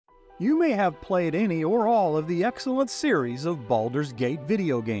You may have played any or all of the excellent series of Baldur's Gate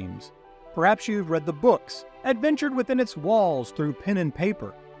video games. Perhaps you've read the books, adventured within its walls through pen and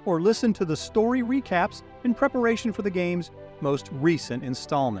paper, or listened to the story recaps in preparation for the game's most recent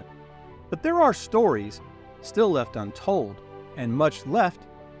installment. But there are stories still left untold, and much left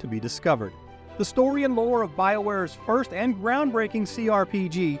to be discovered. The story and lore of Bioware's first and groundbreaking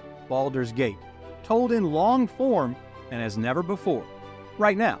CRPG, Baldur's Gate, told in long form and as never before,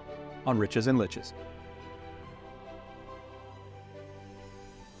 right now on Riches and Liches.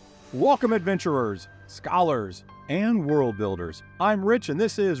 Welcome adventurers, scholars, and world builders. I'm Rich and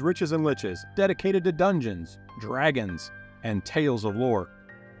this is Riches and Liches, dedicated to dungeons, dragons, and tales of lore.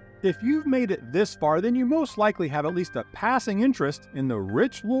 If you've made it this far, then you most likely have at least a passing interest in the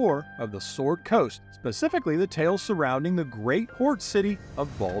rich lore of the Sword Coast, specifically the tales surrounding the great port city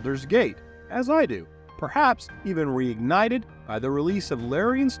of Baldur's Gate, as I do, perhaps even reignited by the release of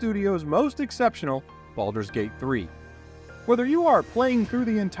Larian Studios' most exceptional Baldur's Gate 3. Whether you are playing through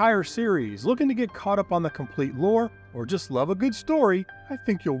the entire series, looking to get caught up on the complete lore, or just love a good story, I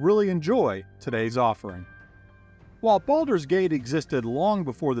think you'll really enjoy today's offering. While Baldur's Gate existed long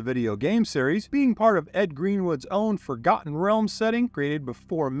before the video game series, being part of Ed Greenwood's own Forgotten Realms setting created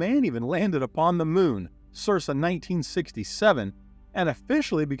before man even landed upon the moon, circa 1967, and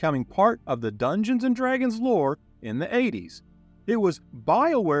officially becoming part of the Dungeons & Dragons lore in the 80s. It was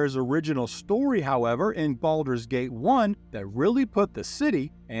Bioware's original story, however, in Baldur's Gate 1 that really put the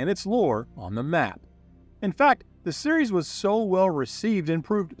city and its lore on the map. In fact, the series was so well received and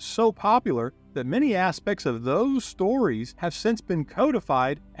proved so popular that many aspects of those stories have since been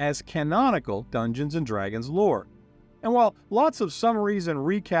codified as canonical Dungeons & Dragons lore. And while lots of summaries and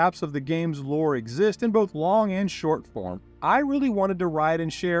recaps of the game's lore exist in both long and short form, I really wanted to write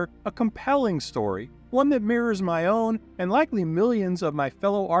and share a compelling story, one that mirrors my own and likely millions of my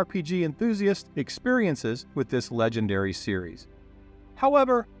fellow RPG enthusiasts' experiences with this legendary series.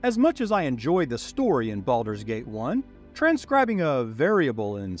 However, as much as I enjoyed the story in Baldur's Gate 1, transcribing a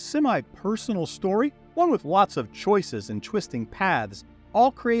variable and semi-personal story, one with lots of choices and twisting paths,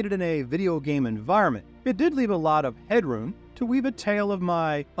 all created in a video game environment, it did leave a lot of headroom to weave a tale of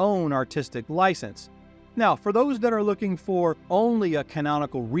my own artistic license. Now, for those that are looking for only a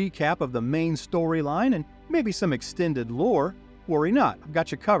canonical recap of the main storyline and maybe some extended lore, worry not, I've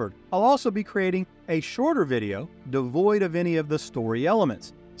got you covered. I'll also be creating a shorter video devoid of any of the story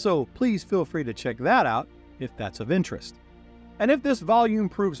elements, so please feel free to check that out if that's of interest. And if this volume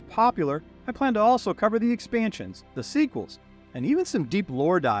proves popular, I plan to also cover the expansions, the sequels, and even some deep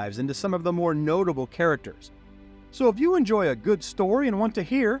lore dives into some of the more notable characters. So if you enjoy a good story and want to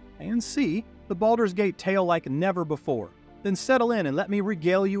hear and see the Baldur's Gate tale like never before, then settle in and let me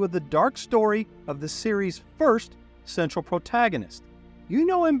regale you with the dark story of the series' first central protagonist. You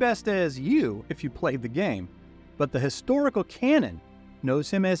know him best as you if you played the game, but the historical canon knows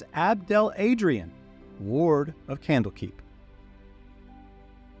him as Abdel Adrian, Ward of Candlekeep.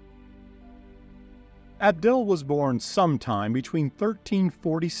 Abdel was born sometime between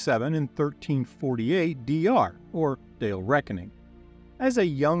 1347 and 1348 DR, or Dale Reckoning. As a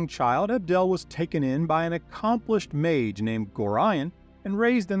young child, Abdel was taken in by an accomplished mage named Gorion and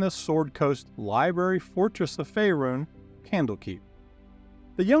raised in the Sword Coast library fortress of Faerun, Candlekeep.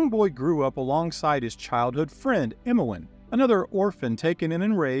 The young boy grew up alongside his childhood friend Imowen, another orphan taken in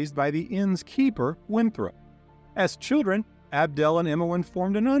and raised by the inn's keeper, Winthrop. As children, Abdel and Imowen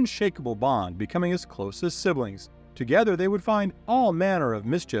formed an unshakable bond, becoming as close as siblings. Together they would find all manner of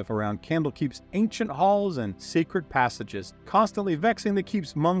mischief around Candlekeep's ancient halls and secret passages, constantly vexing the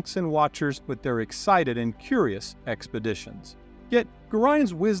keep's monks and watchers with their excited and curious expeditions. Yet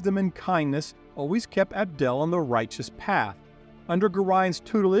Gorion's wisdom and kindness always kept Abdel on the righteous path. Under Gorion's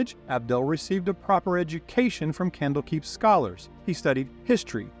tutelage, Abdel received a proper education from Candlekeep's scholars. He studied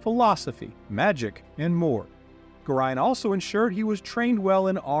history, philosophy, magic, and more. Gorion also ensured he was trained well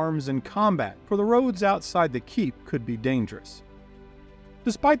in arms and combat, for the roads outside the keep could be dangerous.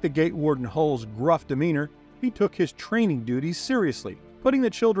 Despite the Gate Warden Hull's gruff demeanor, he took his training duties seriously, putting the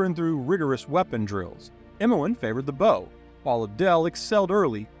children through rigorous weapon drills. Imowen favored the bow, while Abdel excelled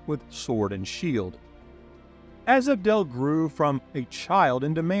early with sword and shield. As Abdel grew from a child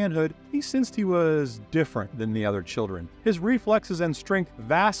into manhood, he sensed he was different than the other children. His reflexes and strength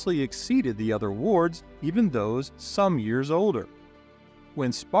vastly exceeded the other wards, even those some years older.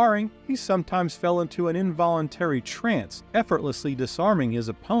 When sparring, he sometimes fell into an involuntary trance, effortlessly disarming his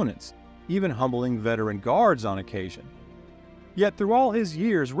opponents, even humbling veteran guards on occasion. Yet through all his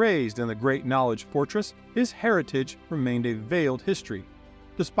years raised in the Great Knowledge Fortress, his heritage remained a veiled history.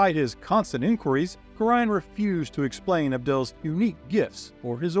 Despite his constant inquiries, Gorion refused to explain Abdel's unique gifts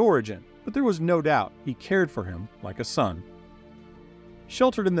or his origin, but there was no doubt he cared for him like a son.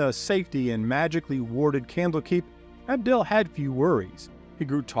 Sheltered in the safety and magically warded Candlekeep, Abdel had few worries. He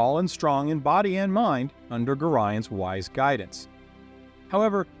grew tall and strong in body and mind under Gorion's wise guidance.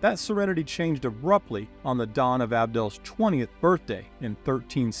 However, that serenity changed abruptly on the dawn of Abdel's 20th birthday in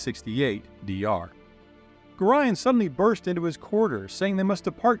 1368 DR. Gorion suddenly burst into his quarters, saying they must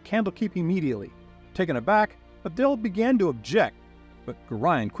depart Candlekeep immediately. Taken aback, Abdel began to object, but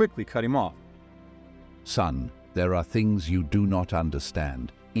Gorion quickly cut him off. Son, there are things you do not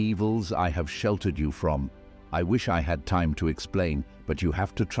understand, evils I have sheltered you from. I wish I had time to explain, but you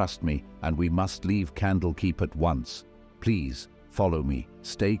have to trust me, and we must leave Candlekeep at once. Please, follow me,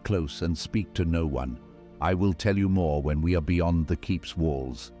 stay close and speak to no one. I will tell you more when we are beyond the keep's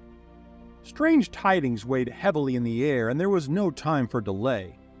walls. Strange tidings weighed heavily in the air, and there was no time for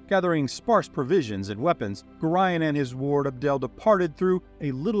delay. Gathering sparse provisions and weapons, Gorion and his ward Abdel departed through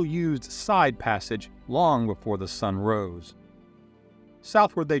a little-used side passage long before the sun rose.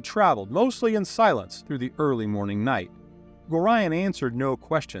 Southward they traveled, mostly in silence, through the early morning night. Gorion answered no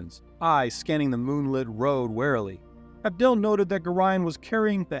questions, eyes scanning the moonlit road warily. Abdel noted that Gorion was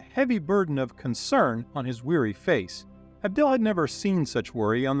carrying the heavy burden of concern on his weary face. Abdel had never seen such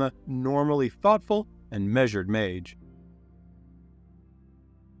worry on the normally thoughtful and measured mage.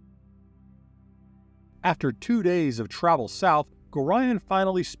 After 2 days of travel south, Gorion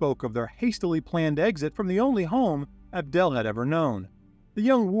finally spoke of their hastily planned exit from the only home Abdel had ever known. The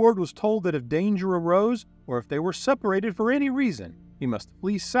young ward was told that if danger arose, or if they were separated for any reason, he must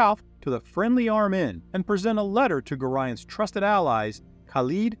flee south to the Friendly Arm Inn and present a letter to Gorion's trusted allies,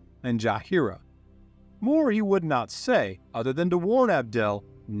 Khalid and Jahira. More he would not say, other than to warn Abdel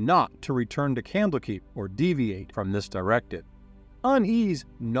not to return to Candlekeep or deviate from this directive. Unease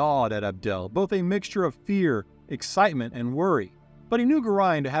gnawed at Abdel, both a mixture of fear, excitement, and worry, but he knew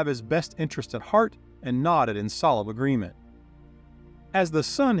Gorion to have his best interest at heart and nodded in solemn agreement. As the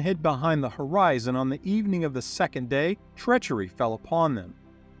sun hid behind the horizon on the evening of the second day, Treachery fell upon them.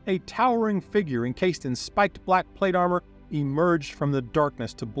 A towering figure encased in spiked black plate armor emerged from the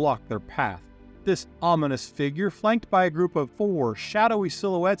darkness to block their path. This ominous figure, flanked by a group of 4 shadowy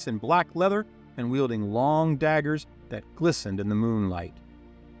silhouettes in black leather and wielding long daggers that glistened in the moonlight.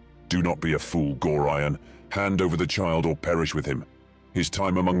 Do not be a fool, Gorion. Hand over the child or perish with him. His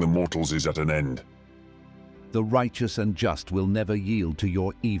time among the mortals is at an end. The righteous and just will never yield to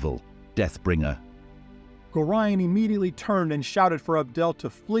your evil, Deathbringer. Gorion immediately turned and shouted for Abdel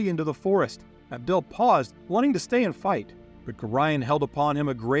to flee into the forest. Abdel paused, wanting to stay and fight, but Gorion held upon him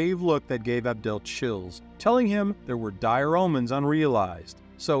a grave look that gave Abdel chills, telling him there were dire omens unrealized.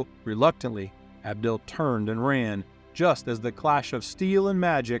 So, reluctantly, Abdel turned and ran, just as the clash of steel and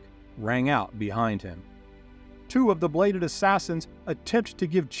magic rang out behind him. 2 of the bladed assassins attempted to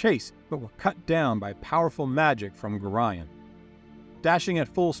give chase, but were cut down by powerful magic from Gorion. Dashing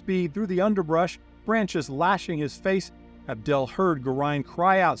at full speed through the underbrush, branches lashing his face, Abdel heard Gorion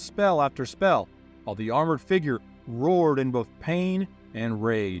cry out spell after spell, while the armored figure roared in both pain and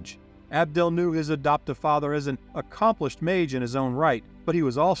rage. Abdel knew his adoptive father as an accomplished mage in his own right, but he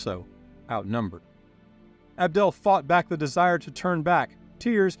was also outnumbered. Abdel fought back the desire to turn back,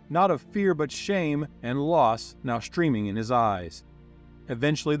 tears not of fear but shame and loss now streaming in his eyes.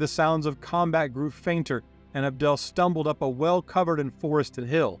 Eventually the sounds of combat grew fainter, and Abdel stumbled up a well-covered and forested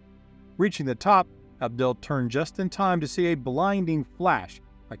hill. Reaching the top, Abdel turned just in time to see a blinding flash,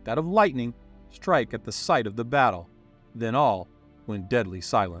 like that of lightning, strike at the site of the battle. Then all went deadly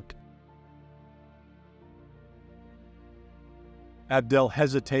silent. Abdel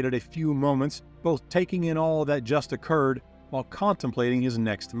hesitated a few moments, both taking in all that just occurred while contemplating his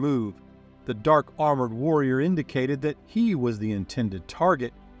next move. The dark armored warrior indicated that he was the intended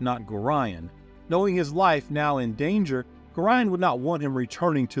target, not Gorion. Knowing his life now in danger, Gorion would not want him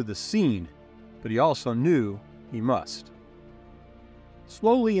returning to the scene, but he also knew he must.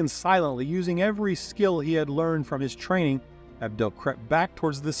 Slowly and silently, using every skill he had learned from his training, Abdel crept back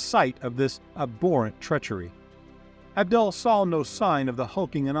towards the site of this abhorrent treachery. Abdel saw no sign of the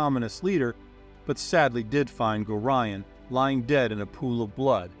hulking and ominous leader, but sadly did find Gorion lying dead in a pool of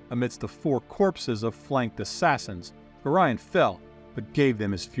blood amidst the 4 corpses of flanked assassins. Gorion fell, but gave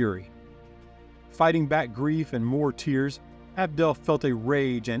them his fury. Fighting back grief and more tears, Abdel felt a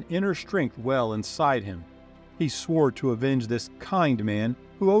rage and inner strength well inside him. He swore to avenge this kind man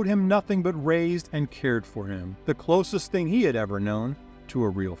who owed him nothing but raised and cared for him, the closest thing he had ever known to a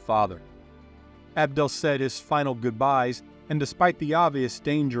real father. Abdel said his final goodbyes, and despite the obvious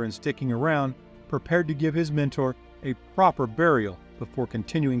danger in sticking around, prepared to give his mentor a proper burial before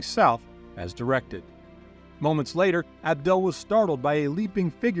continuing south as directed. Moments later, Abdel was startled by a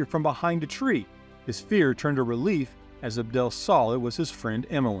leaping figure from behind a tree. His fear turned to relief as Abdel saw it was his friend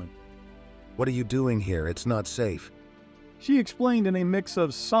Imoen. "What are you doing here? It's not safe." She explained in a mix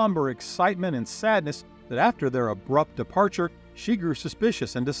of somber excitement and sadness that after their abrupt departure, she grew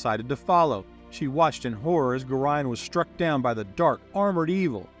suspicious and decided to follow. She watched in horror as Gorion was struck down by the dark, armored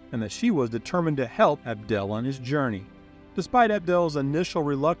evil, and that she was determined to help Abdel on his journey. Despite Abdel's initial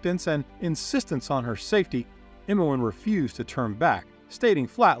reluctance and insistence on her safety, Imoen refused to turn back, stating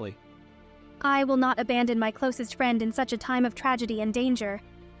flatly, "I will not abandon my closest friend in such a time of tragedy and danger.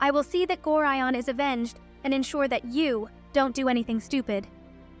 I will see that Gorion is avenged and ensure that you don't do anything stupid."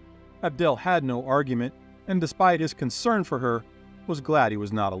 Abdel had no argument, and despite his concern for her, was glad he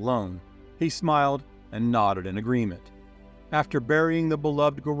was not alone. He smiled and nodded in agreement. After burying the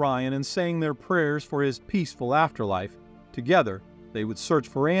beloved Gorion and saying their prayers for his peaceful afterlife, together they would search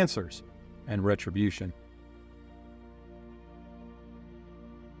for answers and retribution.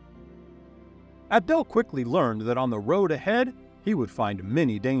 Abdel quickly learned that on the road ahead, he would find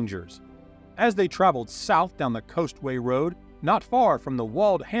many dangers. As they traveled south down the Coastway road, not far from the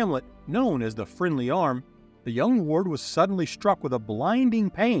walled hamlet known as the Friendly Arm, the young ward was suddenly struck with a blinding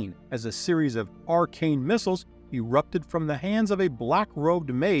pain as a series of arcane missiles erupted from the hands of a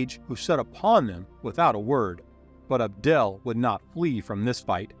black-robed mage who set upon them without a word. But Abdel would not flee from this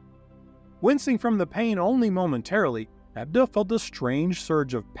fight. Wincing from the pain only momentarily, Abdel felt a strange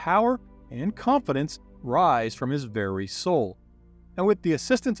surge of power and confidence rise from his very soul. And with the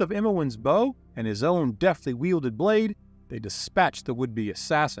assistance of Imoen's bow and his own deftly wielded blade, they dispatched the would-be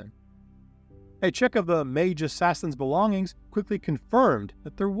assassin. A check of the mage assassin's belongings quickly confirmed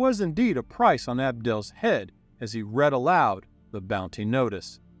that there was indeed a price on Abdel's head as he read aloud the bounty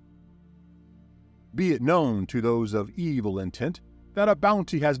notice. Be it known to those of evil intent that a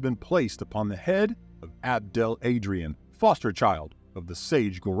bounty has been placed upon the head of Abdel Adrian, foster child of the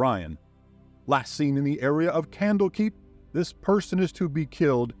sage Gorion. Last seen in the area of Candlekeep, this person is to be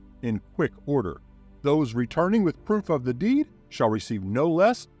killed in quick order. Those returning with proof of the deed shall receive no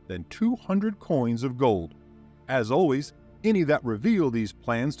less than 200 coins of gold. As always, any that reveal these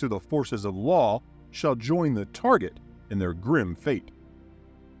plans to the forces of law shall join the target in their grim fate.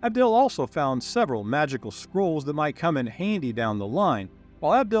 Abdel also found several magical scrolls that might come in handy down the line.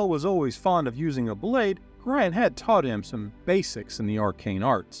 While Abdel was always fond of using a blade, Gorion had taught him some basics in the arcane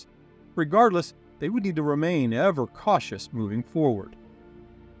arts. Regardless, they would need to remain ever cautious moving forward.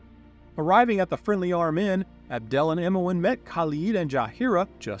 Arriving at the Friendly Arm Inn, Abdel and Imoen met Khalid and Jahira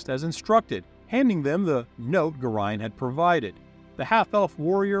just as instructed, handing them the note Gorion had provided. The half-elf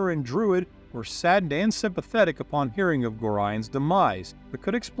warrior and druid were saddened and sympathetic upon hearing of Gorion's demise, but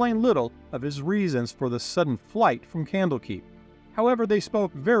could explain little of his reasons for the sudden flight from Candlekeep. However, they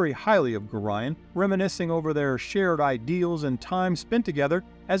spoke very highly of Gorion, reminiscing over their shared ideals and time spent together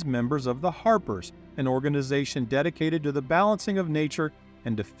as members of the Harpers, an organization dedicated to the balancing of nature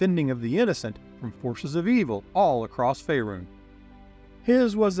and defending of the innocent from forces of evil all across Faerun.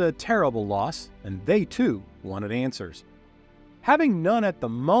 His was a terrible loss, and they too wanted answers. Having none at the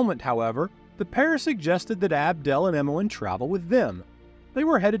moment, however, the pair suggested that Abdel and Imoen travel with them. They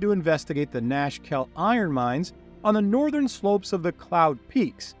were headed to investigate the Nashkel iron mines on the northern slopes of the Cloud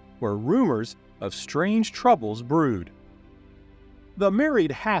Peaks, where rumors of strange troubles brewed. The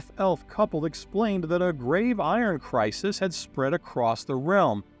married half-elf couple explained that a grave iron crisis had spread across the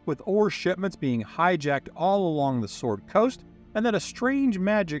realm, with ore shipments being hijacked all along the Sword Coast, and that a strange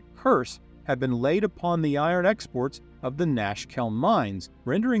magic curse had been laid upon the iron exports of the Nashkel mines,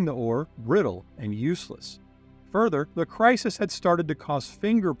 rendering the ore brittle and useless. Further, the crisis had started to cause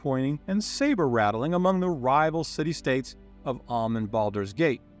finger-pointing and saber-rattling among the rival city-states of and Baldur's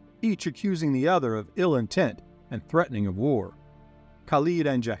Gate, each accusing the other of ill intent and threatening of war. Khalid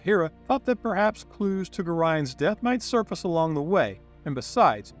and Jahira thought that perhaps clues to Gorion's death might surface along the way, and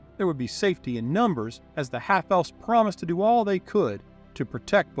besides, there would be safety in numbers as the half-elves promised to do all they could to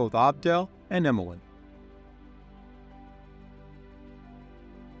protect both Abdel and Imoen.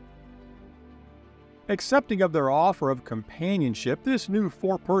 Accepting of their offer of companionship, this new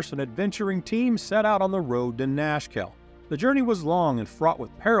four-person adventuring team set out on the road to Nashkel. The journey was long and fraught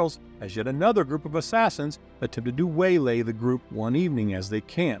with perils, as yet another group of assassins attempted to waylay the group one evening as they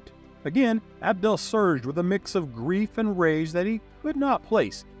camped. Again, Abdel surged with a mix of grief and rage that he could not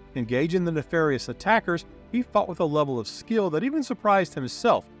place. Engaging the nefarious attackers, he fought with a level of skill that even surprised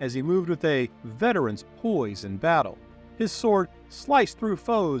himself as he moved with a veteran's poise in battle. His sword sliced through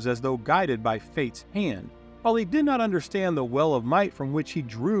foes as though guided by fate's hand. While he did not understand the well of might from which he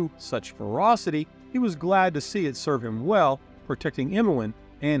drew such ferocity, he was glad to see it serve him well, protecting Imoen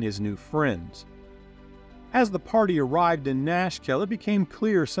and his new friends. As the party arrived in Nashkel, it became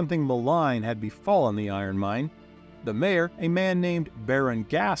clear something malign had befallen the iron mine. The mayor, a man named Baron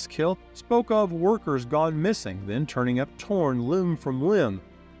Gaskill, spoke of workers gone missing, then turning up torn limb from limb,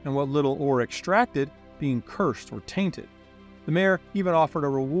 and what little ore extracted being cursed or tainted. The mayor even offered a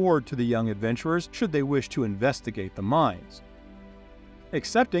reward to the young adventurers should they wish to investigate the mines.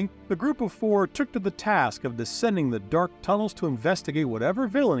 Accepting, the group of four took to the task of descending the dark tunnels to investigate whatever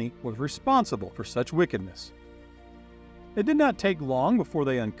villainy was responsible for such wickedness. It did not take long before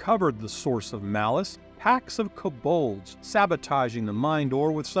they uncovered the source of malice, packs of kobolds sabotaging the mine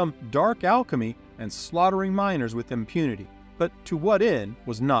door with some dark alchemy and slaughtering miners with impunity, but to what end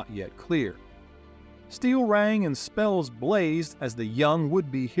was not yet clear. Steel rang and spells blazed as the young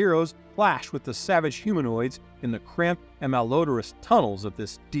would-be heroes clashed with the savage humanoids in the cramped and malodorous tunnels of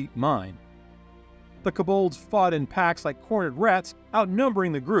this deep mine. The kobolds fought in packs like cornered rats,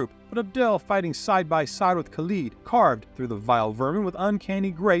 outnumbering the group, but Abdel fighting side by side with Khalid carved through the vile vermin with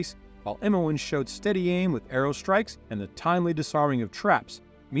uncanny grace, while Imoen showed steady aim with arrow strikes and the timely disarming of traps.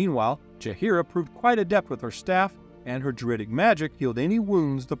 Meanwhile, Jaheira proved quite adept with her staff, and her druidic magic healed any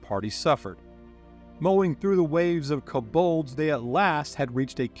wounds the party suffered. Mowing through the waves of kobolds, they at last had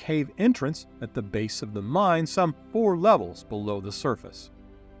reached a cave entrance at the base of the mine, some 4 levels below the surface.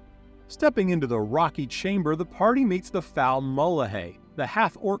 Stepping into the rocky chamber, the party meets the foul Mullahay. The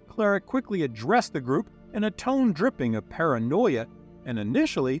half-orc cleric quickly addressed the group in a tone dripping of paranoia, and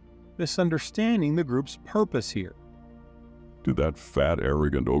initially misunderstanding the group's purpose here. Did that fat,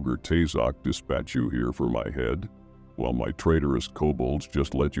 arrogant ogre Tazok dispatch you here for my head, while my traitorous kobolds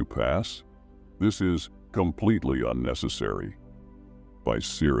just let you pass? This is completely unnecessary. By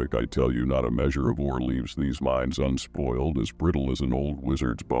Cyric, I tell you, not a measure of ore leaves these mines unspoiled, as brittle as an old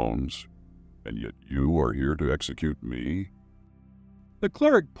wizard's bones. And yet you are here to execute me? The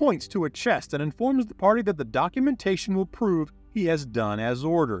cleric points to a chest and informs the party that the documentation will prove he has done as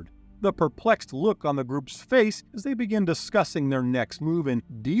ordered. The perplexed look on the group's face as they begin discussing their next move in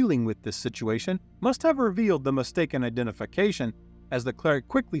dealing with this situation must have revealed the mistaken identification, as the cleric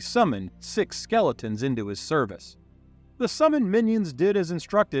quickly summoned 6 skeletons into his service. The summoned minions did as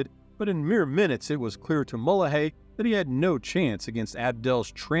instructed, but in mere minutes it was clear to Mullahay that he had no chance against Abdel's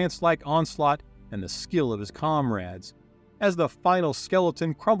trance-like onslaught and the skill of his comrades. As the final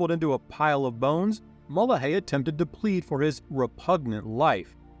skeleton crumbled into a pile of bones, Mullahay attempted to plead for his repugnant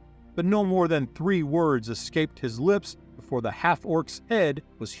life, but no more than 3 words escaped his lips before the half-orc's head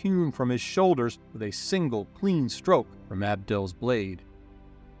was hewn from his shoulders with a single clean stroke from Abdel's blade.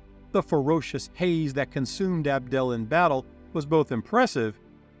 The ferocious haze that consumed Abdel in battle was both impressive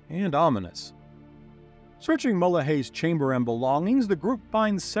and ominous. Searching Mullahay's chamber and belongings, the group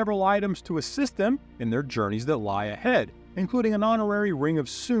finds several items to assist them in their journeys that lie ahead, including an honorary ring of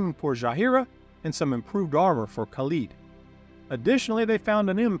Soon for Jaheira and some improved armor for Khalid. Additionally, they found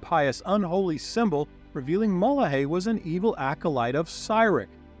an impious, unholy symbol revealing Mullahay was an evil acolyte of Cyric,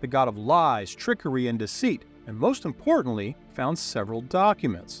 the god of lies, trickery, and deceit, and most importantly, found several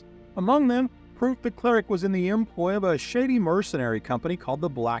documents. Among them, proof the cleric was in the employ of a shady mercenary company called the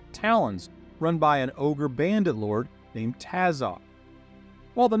Black Talons, run by an ogre bandit lord named Tazok.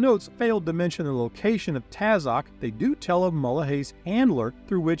 While the notes failed to mention the location of Tazok, they do tell of Mullahay's handler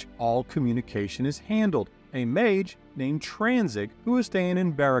through which all communication is handled, a mage named Tranzig who is staying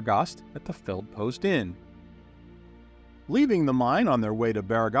in Baragast at the Feldpost Inn. Leaving the mine on their way to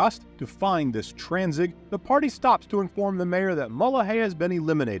Baragast to find this Tranzig, the party stops to inform the mayor that Mullahay has been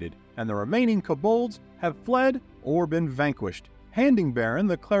eliminated and the remaining kobolds have fled or been vanquished, handing Baron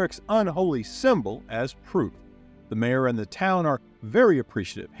the cleric's unholy symbol as proof. The mayor and the town are very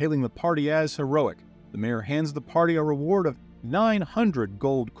appreciative, hailing the party as heroic. The mayor hands the party a reward of 900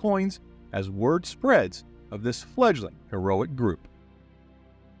 gold coins as word spreads of this fledgling heroic group.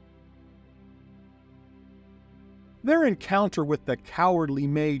 Their encounter with the cowardly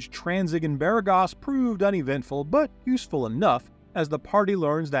mage Tranzig in Baragast proved uneventful but useful enough, as the party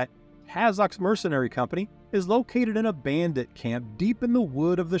learns that Tazok's mercenary company is located in a bandit camp deep in the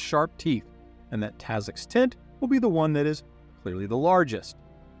Wood of the Sharp Teeth, and that Tazok's tent will be the one that is clearly the largest.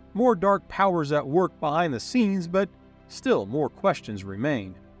 More dark powers at work behind the scenes, but still more questions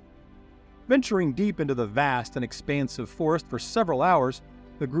remain. Venturing deep into the vast and expansive forest for several hours,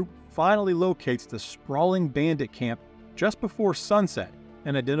 the group finally locates the sprawling bandit camp just before sunset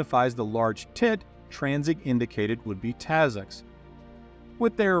and identifies the large tent Tranzig indicated would be Tazok's.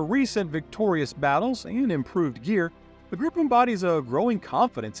 With their recent victorious battles and improved gear, the group embodies a growing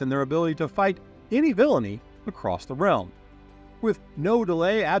confidence in their ability to fight any villainy across the realm. With no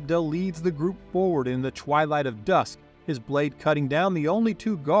delay, Abdel leads the group forward in the twilight of dusk, his blade cutting down the only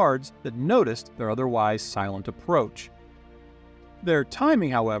two guards that noticed their otherwise silent approach. Their timing,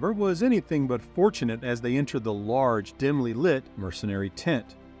 however, was anything but fortunate as they entered the large, dimly lit mercenary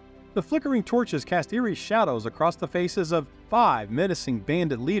tent. The flickering torches cast eerie shadows across the faces of 5 menacing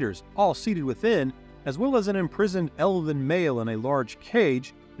bandit leaders, all seated within, as well as an imprisoned elven male in a large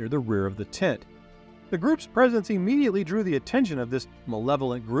cage near the rear of the tent. The group's presence immediately drew the attention of this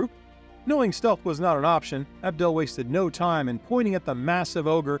malevolent group. Knowing stealth was not an option, Abdel wasted no time in pointing at the massive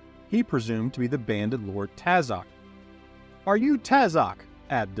ogre he presumed to be the bandit lord Tazok. "Are you Tazok?"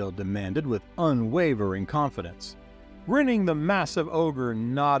 Abdel demanded with unwavering confidence. Grinning, the massive ogre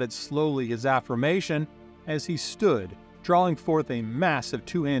nodded slowly his affirmation as he stood, drawing forth a massive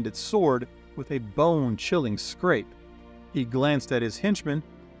two-handed sword with a bone-chilling scrape. He glanced at his henchman,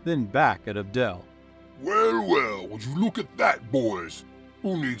 then back at Abdel. Well, well, would you look at that, boys?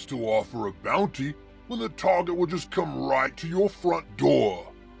 Who needs to offer a bounty when the target will just come right to your front door?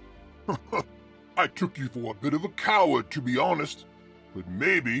 I took you for a bit of a coward, to be honest, but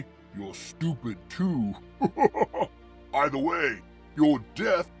maybe you're stupid too. Either way, your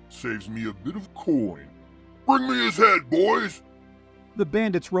death saves me a bit of coin. Bring me his head, boys! The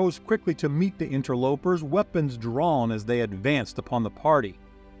bandits rose quickly to meet the interlopers, weapons drawn as they advanced upon the party.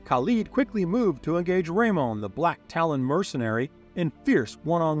 Khalid quickly moved to engage Raymond, the Black Talon mercenary, in fierce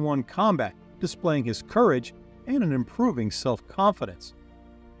one-on-one combat, displaying his courage and an improving self-confidence.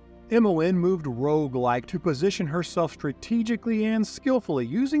 Imoen moved rogue-like to position herself strategically and skillfully,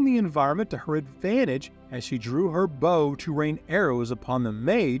 using the environment to her advantage as she drew her bow to rain arrows upon the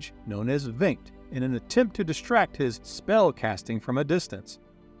mage known as Vinct in an attempt to distract his spell casting from a distance.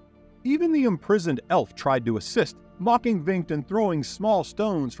 Even the imprisoned elf tried to assist, mocking Vinct and throwing small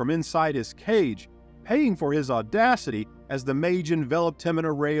stones from inside his cage, paying for his audacity as the mage enveloped him in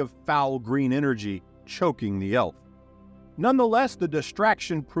an array of foul green energy, choking the elf. Nonetheless, the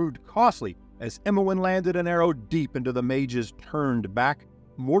distraction proved costly as Imoen landed an arrow deep into the mage's turned back,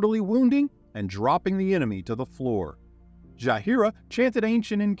 mortally wounding and dropping the enemy to the floor. Jahira chanted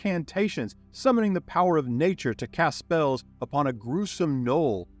ancient incantations, summoning the power of nature to cast spells upon a gruesome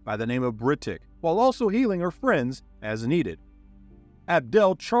gnoll by the name of Britic, while also healing her friends as needed.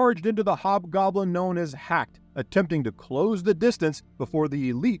 Abdel charged into the hobgoblin known as Hacked, attempting to close the distance before the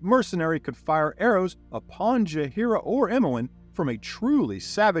elite mercenary could fire arrows upon Jahira or Imoen from a truly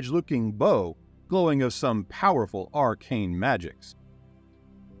savage-looking bow, glowing of some powerful arcane magics.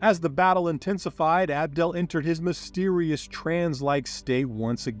 As the battle intensified, Abdel entered his mysterious trance-like state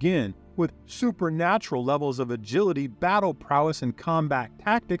once again. With supernatural levels of agility, battle prowess, and combat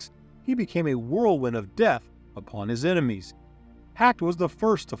tactics, he became a whirlwind of death upon his enemies. Hacked was the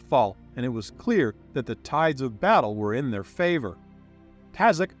first to fall, and it was clear that the tides of battle were in their favor.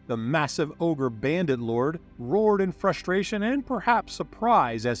 Tazok, the massive ogre bandit lord, roared in frustration and perhaps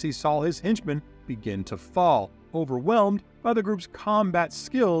surprise as he saw his henchmen begin to fall, overwhelmed by the group's combat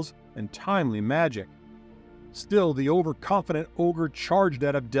skills and timely magic. Still, the overconfident ogre charged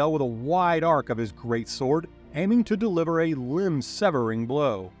at Abdel with a wide arc of his great sword, aiming to deliver a limb-severing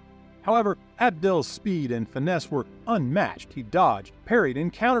blow. However, Abdel's speed and finesse were unmatched. He dodged, parried,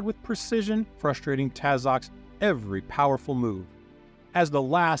 and countered with precision, frustrating Tazok's every powerful move. As the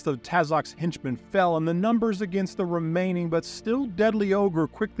last of Tazok's henchmen fell and the numbers against the remaining but still deadly ogre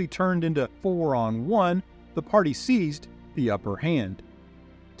quickly turned into 4-on-1, the party seized the upper hand.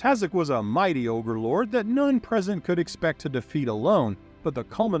 Tazok was a mighty ogre lord that none present could expect to defeat alone, but the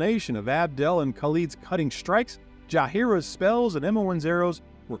culmination of Abdel and Khalid's cutting strikes, Jahira's spells, and Imoen's arrows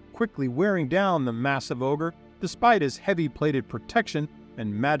were quickly wearing down the massive ogre despite his heavy-plated protection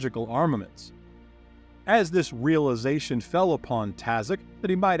and magical armaments. As this realization fell upon Tazok that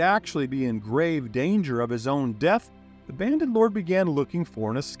he might actually be in grave danger of his own death, the bandit lord began looking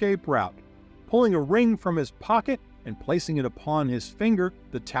for an escape route. Pulling a ring from his pocket and placing it upon his finger,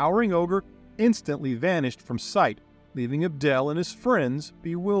 the towering ogre instantly vanished from sight, leaving Abdel and his friends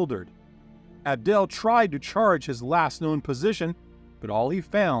bewildered. Abdel tried to charge his last known position, but all he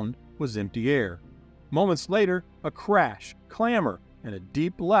found was empty air. Moments later, a crash, clamor, and a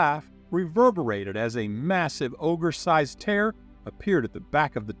deep laugh reverberated as a massive ogre-sized tear appeared at the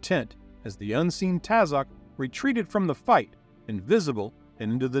back of the tent as the unseen Tazok retreated from the fight, invisible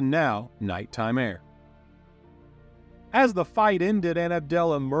and into the now nighttime air. As the fight ended and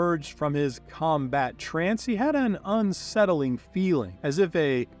Abdel emerged from his combat trance, he had an unsettling feeling, as if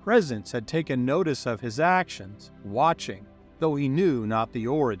a presence had taken notice of his actions, watching, though he knew not the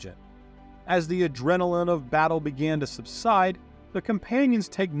origin. As the adrenaline of battle began to subside, the companions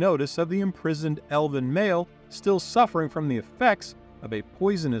take notice of the imprisoned elven male still suffering from the effects of a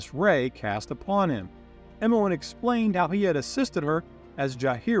poisonous ray cast upon him. Imoen explained how he had assisted her as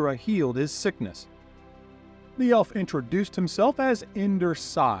Jaheira healed his sickness. The elf introduced himself as Ender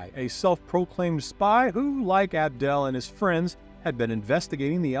Sai, a self-proclaimed spy who, like Abdel and his friends, had been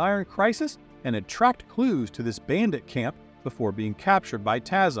investigating the Iron Crisis and had tracked clues to this bandit camp before being captured by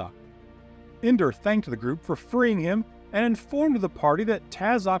Tazok. Ender thanked the group for freeing him and informed the party that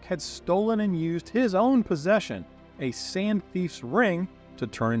Tazok had stolen and used his own possession, a sand thief's ring, to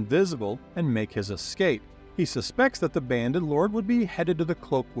turn invisible and make his escape. He suspects that the bandit lord would be headed to the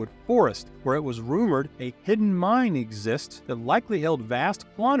Cloakwood forest, where it was rumored a hidden mine exists that likely held vast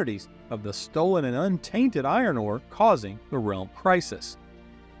quantities of the stolen and untainted iron ore, causing the realm crisis.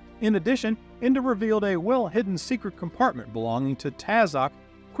 In addition, Ender revealed a well-hidden secret compartment belonging to Tazok,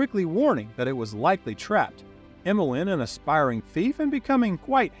 quickly warning that it was likely trapped. Imoen, an aspiring thief and becoming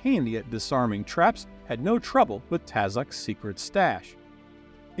quite handy at disarming traps, had no trouble with Tazok's secret stash.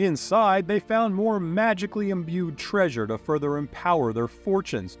 Inside, they found more magically imbued treasure to further empower their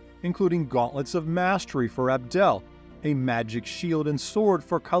fortunes, including gauntlets of mastery for Abdel, a magic shield and sword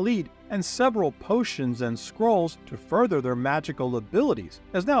for Khalid, and several potions and scrolls to further their magical abilities,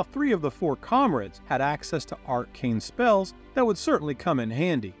 as now 3 of the 4 comrades had access to arcane spells that would certainly come in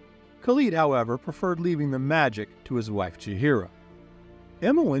handy. Khalid, however, preferred leaving the magic to his wife Jaheira.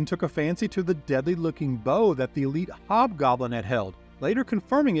 Imoen took a fancy to the deadly-looking bow that the elite hobgoblin had held, later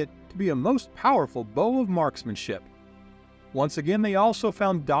confirming it to be a most powerful bow of marksmanship. Once again, they also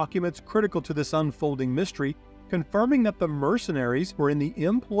found documents critical to this unfolding mystery, confirming that the mercenaries were in the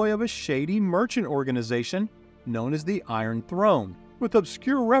employ of a shady merchant organization known as the Iron Throne, with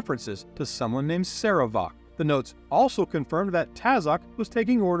obscure references to someone named Saravok. The notes also confirmed that Tazok was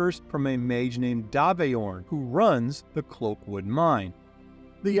taking orders from a mage named Daveorn, who runs the Cloakwood mine.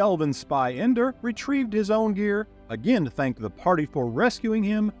 The elven spy Ender retrieved his own gear, again thanked the party for rescuing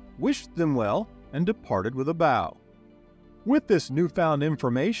him, wished them well, and departed with a bow. With this newfound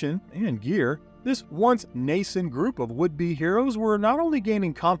information and gear, this once nascent group of would-be heroes were not only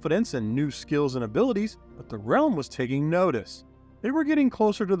gaining confidence and new skills and abilities, but the realm was taking notice. They were getting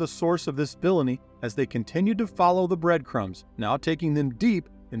closer to the source of this villainy as they continued to follow the breadcrumbs, now taking them deep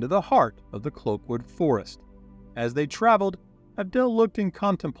into the heart of the Cloakwood forest. As they traveled, Abdel looked in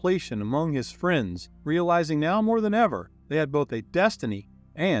contemplation among his friends, realizing now more than ever they had both a destiny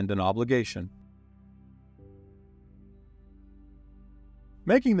and an obligation.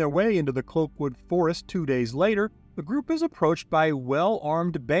 Making their way into the Cloakwood forest 2 days later, the group is approached by a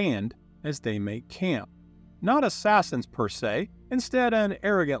well-armed band as they make camp. Not assassins per se, instead an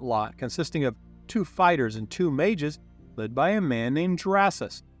arrogant lot consisting of 2 fighters and 2 mages, led by a man named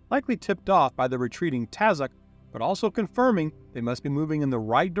Drasus, likely tipped off by the retreating Tazok, but also confirming they must be moving in the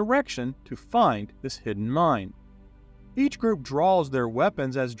right direction to find this hidden mine. Each group draws their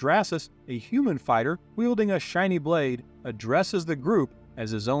weapons as Drasus, a human fighter wielding a shiny blade, addresses the group as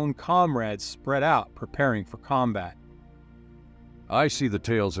his own comrades spread out preparing for combat. I see the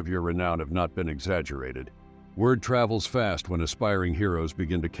tales of your renown have not been exaggerated. Word travels fast when aspiring heroes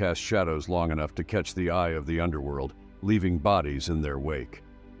begin to cast shadows long enough to catch the eye of the underworld, leaving bodies in their wake.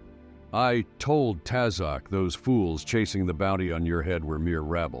 I told Tazok those fools chasing the bounty on your head were mere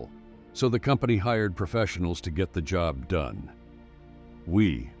rabble, so the company hired professionals to get the job done.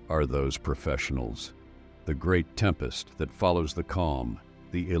 We are those professionals, the great tempest that follows the calm,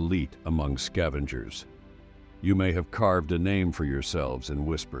 the elite among scavengers. You may have carved a name for yourselves in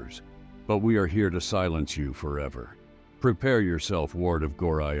whispers, but we are here to silence you forever. Prepare yourself, Ward of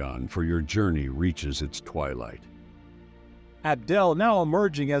Gorion, for your journey reaches its twilight. Abdel, now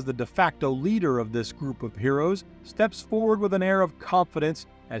emerging as the de facto leader of this group of heroes, steps forward with an air of confidence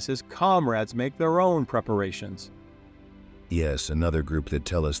as his comrades make their own preparations. Yes, another group that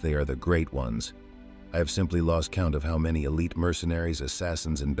tell us they are the Great Ones. I have simply lost count of how many elite mercenaries,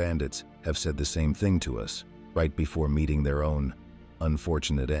 assassins, and bandits have said the same thing to us, right before meeting their own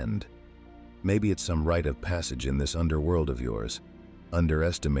unfortunate end. Maybe it's some rite of passage in this underworld of yours.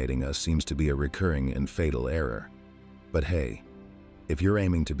 Underestimating us seems to be a recurring and fatal error. But hey, if you're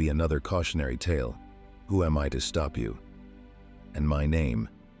aiming to be another cautionary tale, who am I to stop you? And my name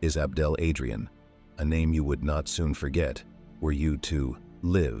is Abdel Adrian, a name you would not soon forget were you to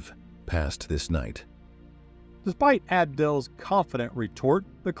live past this night. Despite Abdel's confident retort,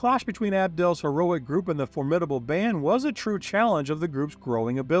 the clash between Abdel's heroic group and the formidable band was a true challenge of the group's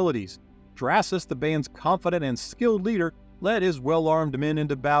growing abilities. Drasus, the band's confident and skilled leader, led his well-armed men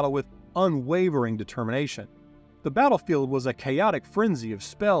into battle with unwavering determination. The battlefield was a chaotic frenzy of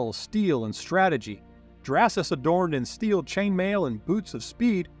spells, steel, and strategy. Drasus, adorned in steel chainmail and boots of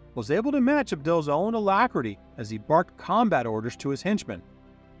speed, was able to match Abdel's own alacrity as he barked combat orders to his henchmen.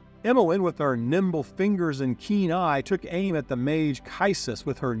 Imoen, with her nimble fingers and keen eye, took aim at the mage Kaisis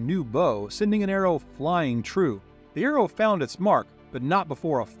with her new bow, sending an arrow flying true. The arrow found its mark, but not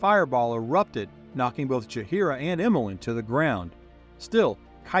before a fireball erupted, knocking both Jaheira and Imoen to the ground. Still,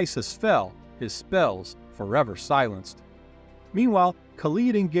 Kaisis fell, his spells forever silenced. Meanwhile,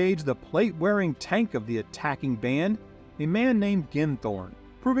 Khalid engaged the plate-wearing tank of the attacking band, a man named Ginthorn,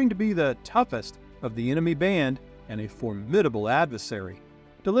 proving to be the toughest of the enemy band and a formidable adversary.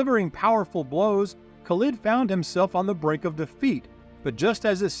 Delivering powerful blows, Khalid found himself on the brink of defeat, but just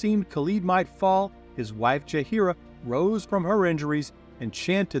as it seemed Khalid might fall, his wife Jaheira rose from her injuries and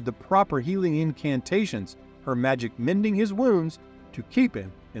chanted the proper healing incantations, her magic mending his wounds to keep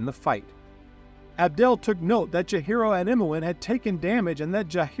him in the fight. Abdel took note that Jaheira and Imoen had taken damage and that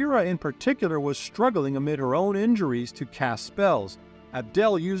Jaheira in particular was struggling amid her own injuries to cast spells.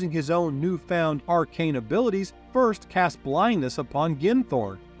 Abdel, using his own newfound arcane abilities, first cast blindness upon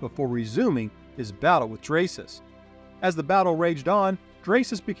Ginthorn before resuming his battle with Dracis. As the battle raged on,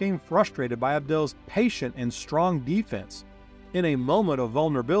 Dracis became frustrated by Abdel's patient and strong defense. In a moment of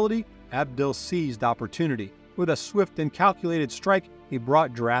vulnerability, Abdel seized opportunity. With a swift and calculated strike, he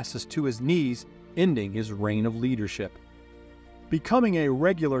brought Dracis to his knees, ending his reign of leadership. Becoming a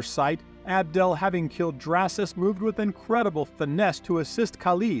regular sight, Abdel, having killed Dracis, moved with incredible finesse to assist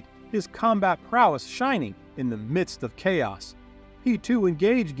Khalid, his combat prowess shining in the midst of chaos. He too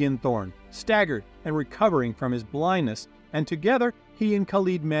engaged Ginthorn, staggered and recovering from his blindness, and together he and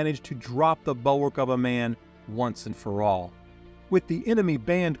Khalid managed to drop the bulwark of a man once and for all. With the enemy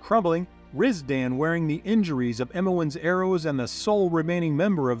band crumbling, Rizdan, wearing the injuries of Imoen's arrows and the sole remaining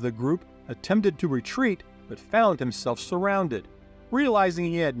member of the group, attempted to retreat but found himself surrounded. Realizing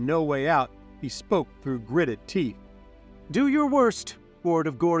he had no way out, he spoke through gritted teeth. "Do your worst, Ward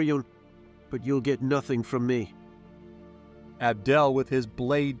of Gorion, but you'll get nothing from me." Abdel, with his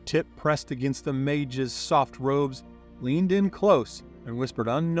blade tip pressed against the mage's soft robes, leaned in close and whispered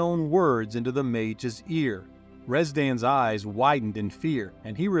unknown words into the mage's ear. Rezdan's eyes widened in fear,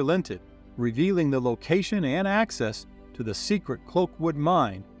 and he relented, revealing the location and access to the secret Cloakwood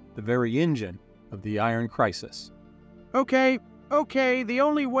mine, the very engine of the Iron Crisis. Okay, the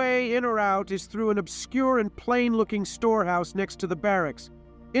only way in or out is through an obscure and plain-looking storehouse next to the barracks.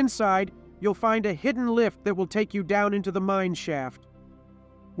 Inside, you'll find a hidden lift that will take you down into the mine shaft.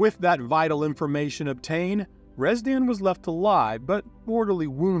 With that vital information obtained, Rezdan was left alive, but mortally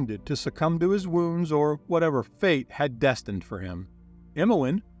wounded to succumb to his wounds or whatever fate had destined for him.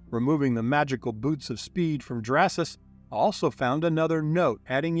 Imoen, removing the magical boots of speed from Dracis, also found another note,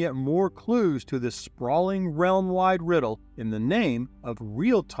 adding yet more clues to this sprawling realm-wide riddle in the name of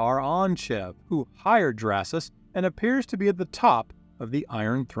Realtar Onchev, who hired Dracis and appears to be at the top of the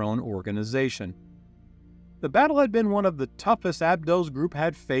Iron Throne organization. The battle had been one of the toughest Abdel's group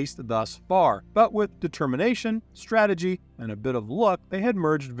had faced thus far, but with determination, strategy, and a bit of luck, they had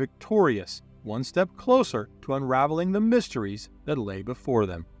emerged victorious, one step closer to unraveling the mysteries that lay before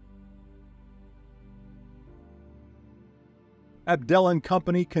them. Abdel and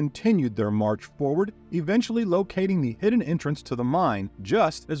company continued their march forward, eventually locating the hidden entrance to the mine,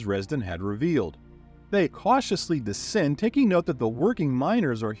 just as Rezdan had revealed. They cautiously descend, taking note that the working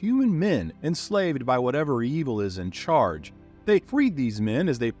miners are human men enslaved by whatever evil is in charge. They freed these men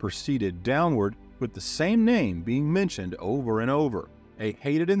as they proceeded downward, with the same name being mentioned over and over, a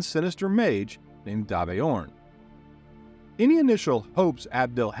hated and sinister mage named Dabeorn. Any initial hopes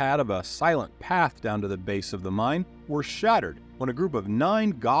Abdel had of a silent path down to the base of the mine were shattered when a group of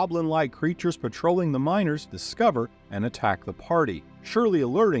 9 goblin-like creatures patrolling the miners discover and attack the party, surely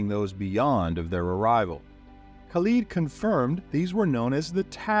alerting those beyond of their arrival. Khalid confirmed these were known as the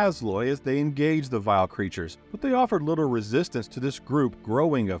Tazloi as they engaged the vile creatures, but they offered little resistance to this group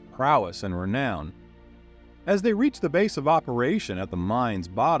growing of prowess and renown. As they reach the base of operation at the mine's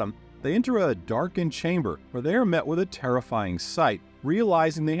bottom, they enter a darkened chamber where they are met with a terrifying sight,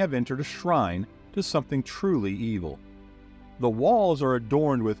 realizing they have entered a shrine to something truly evil. The walls are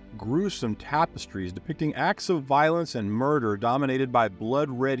adorned with gruesome tapestries depicting acts of violence and murder dominated by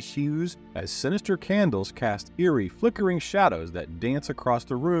blood-red hues as sinister candles cast eerie, flickering shadows that dance across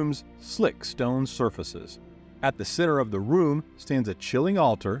the room's slick stone surfaces. At the center of the room stands a chilling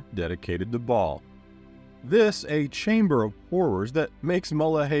altar dedicated to Baal. This, a chamber of horrors that makes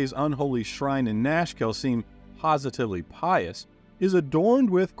Mulahay's unholy shrine in Nashkel seem positively pious, is adorned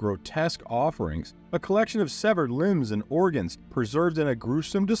with grotesque offerings, a collection of severed limbs and organs preserved in a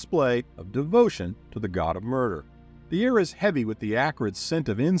gruesome display of devotion to the god of murder. The air is heavy with the acrid scent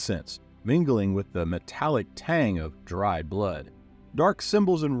of incense, mingling with the metallic tang of dried blood. Dark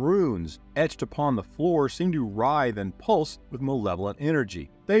symbols and runes etched upon the floor seem to writhe and pulse with malevolent energy.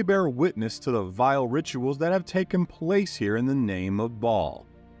 They bear witness to the vile rituals that have taken place here in the name of Baal.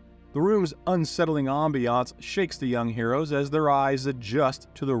 The room's unsettling ambiance shakes the young heroes as their eyes adjust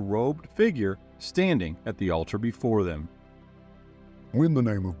to the robed figure standing at the altar before them. In the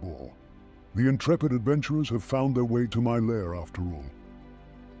name of Baal, the intrepid adventurers have found their way to my lair after all.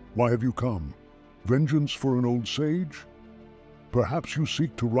 Why have you come? Vengeance for an old sage? Perhaps you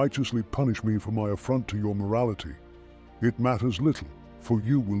seek to righteously punish me for my affront to your morality. It matters little, for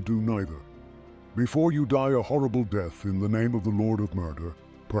you will do neither. Before you die a horrible death in the name of the Lord of Murder,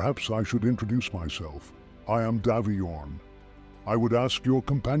 perhaps I should introduce myself. I am Daviorn. I would ask your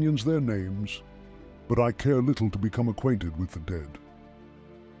companions their names, but I care little to become acquainted with the dead.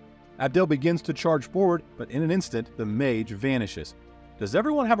 Abdel begins to charge forward, but in an instant, the mage vanishes. Does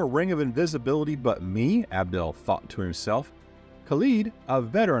everyone have a ring of invisibility but me? Abdel thought to himself. Khalid, a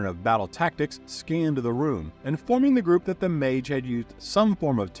veteran of battle tactics, scanned the room, informing the group that the mage had used some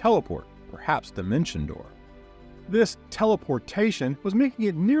form of teleport, perhaps Dimension Door. This teleportation was making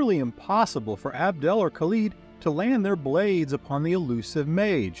it nearly impossible for Abdel or Khalid to land their blades upon the elusive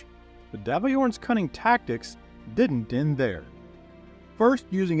mage. But Daviorn's cunning tactics didn't end there. First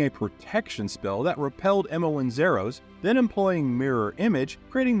using a protection spell that repelled Imowen's arrows, then employing Mirror Image,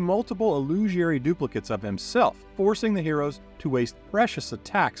 creating multiple illusory duplicates of himself, forcing the heroes to waste precious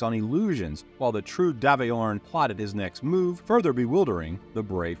attacks on illusions, while the true Daviorn plotted his next move, further bewildering the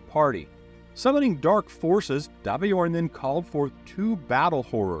brave party. Summoning dark forces, Daviorn then called forth two battle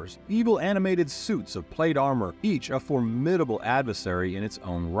horrors, evil animated suits of plate armor, each a formidable adversary in its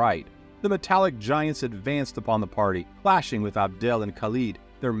own right. The metallic giants advanced upon the party, clashing with Abdel and Khalid,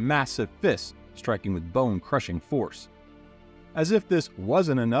 their massive fists striking with bone-crushing force. As if this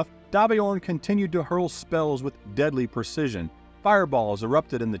wasn't enough, Daviorn continued to hurl spells with deadly precision. Fireballs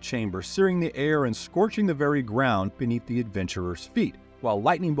erupted in the chamber, searing the air and scorching the very ground beneath the adventurers' feet, while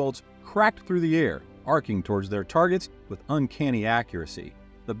lightning bolts cracked through the air, arcing towards their targets with uncanny accuracy.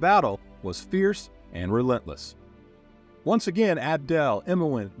 The battle was fierce and relentless. Once again, Abdel,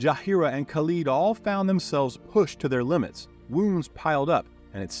 Imowen, Jahira, and Khalid all found themselves pushed to their limits. Wounds piled up,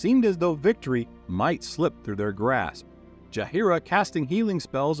 and it seemed as though victory might slip through their grasp. Jahira, casting healing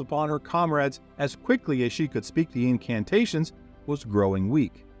spells upon her comrades as quickly as she could speak the incantations, was growing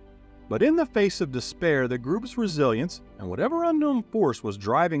weak. But in the face of despair, the group's resilience and whatever unknown force was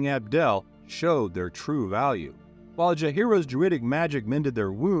driving Abdel showed their true value. While Jahira's druidic magic mended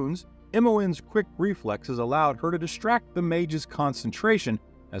their wounds, Imowen's quick reflexes allowed her to distract the mage's concentration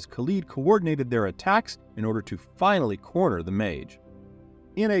as Khalid coordinated their attacks in order to finally corner the mage.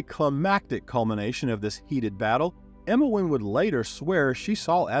 In a climactic culmination of this heated battle, Imowen would later swear she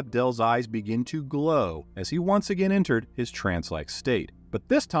saw Abdel's eyes begin to glow as he once again entered his trance-like state. But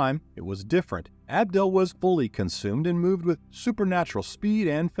this time, it was different. Abdel was fully consumed and moved with supernatural speed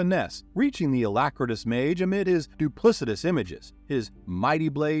and finesse, reaching the alacritous mage amid his duplicitous images, his mighty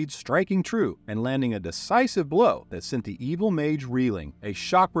blades striking true and landing a decisive blow that sent the evil mage reeling, a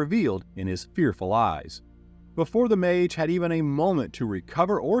shock revealed in his fearful eyes. Before the mage had even a moment to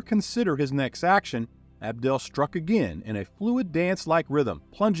recover or consider his next action, Abdel struck again in a fluid dance-like rhythm,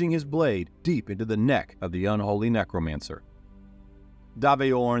 plunging his blade deep into the neck of the unholy necromancer.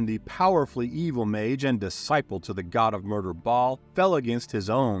 Daviorn, the powerfully evil mage and disciple to the god of murder Baal, fell against his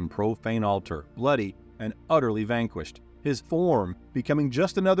own profane altar, bloody and utterly vanquished, his form becoming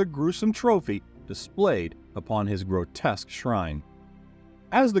just another gruesome trophy displayed upon his grotesque shrine.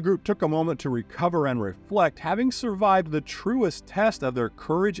 As the group took a moment to recover and reflect, having survived the truest test of their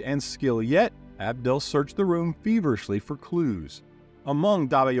courage and skill yet, Abdel searched the room feverishly for clues. Among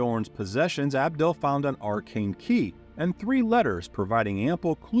Daviorn's possessions, Abdel found an arcane key and 3 letters providing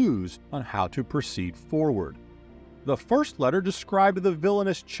ample clues on how to proceed forward. The first letter described the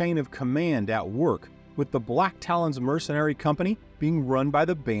villainous chain of command at work, with the Black Talons mercenary company being run by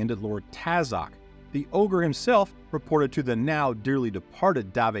the bandit Lord Tazok. The ogre himself reported to the now dearly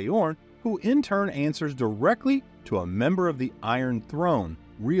departed Daviorn, who in turn answers directly to a member of the Iron Throne,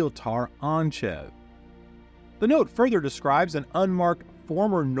 Realtar Anchev. The note further describes an unmarked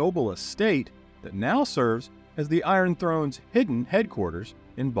former noble estate that now serves as the Iron Throne's hidden headquarters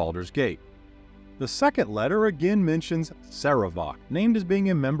in Baldur's Gate. The second letter again mentions Saravok, named as being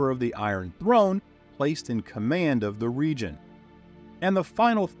a member of the Iron Throne, placed in command of the region. And the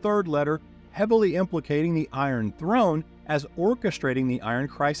final third letter heavily implicating the Iron Throne as orchestrating the Iron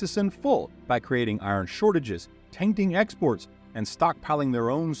Crisis in full by creating iron shortages, tainting exports, and stockpiling their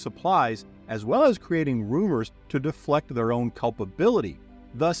own supplies, as well as creating rumors to deflect their own culpability,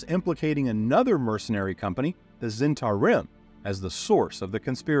 thus implicating another mercenary company, the Zentarim, as the source of the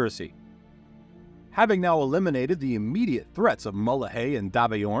conspiracy. Having now eliminated the immediate threats of Mullahay and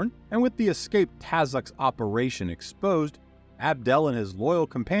Daviorn, and with the escaped Tazak's operation exposed, Abdel and his loyal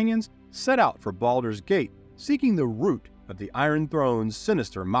companions set out for Baldur's Gate, seeking the root of the Iron Throne's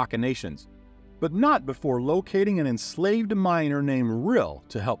sinister machinations, but not before locating an enslaved miner named Rill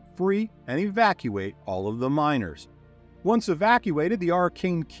to help free and evacuate all of the miners. Once evacuated, the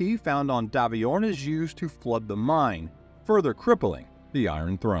arcane key found on Daviorn is used to flood the mine, further crippling the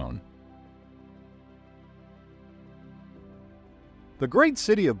Iron Throne. The great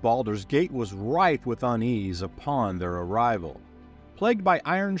city of Baldur's Gate was rife with unease upon their arrival. Plagued by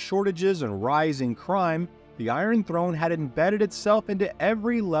iron shortages and rising crime, the Iron Throne had embedded itself into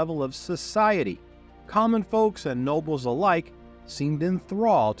every level of society. Common folks and nobles alike seemed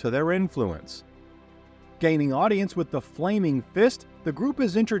enthralled to their influence. Gaining audience with the Flaming Fist, the group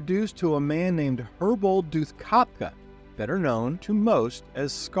is introduced to a man named Herbold Duthkapka, better known to most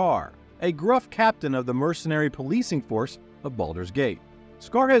as Scar, a gruff captain of the mercenary policing force of Baldur's Gate.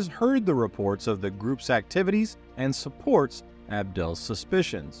 Scar has heard the reports of the group's activities and supports Abdel's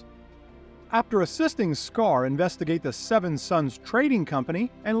suspicions. After assisting Scar investigate the Seven Sons Trading Company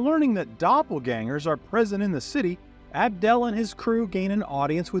and learning that doppelgangers are present in the city, Abdel and his crew gain an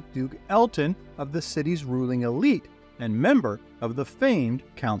audience with Duke Eltan of the city's ruling elite and member of the famed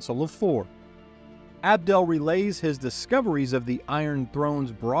Council of Four. Abdel relays his discoveries of the Iron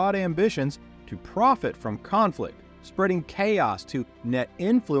Throne's broad ambitions to profit from conflict, spreading chaos to net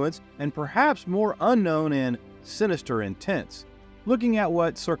influence and perhaps more unknown and sinister intents. Looking at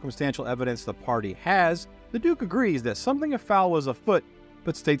what circumstantial evidence the party has, the Duke agrees that something afoul was afoot,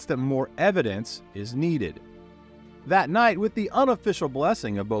 but states that more evidence is needed. That night, with the unofficial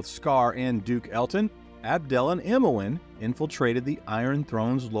blessing of both Scar and Duke Eltan, Abdel and Imoen infiltrated the Iron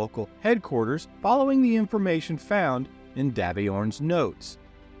Throne's local headquarters following the information found in Daviorn's notes.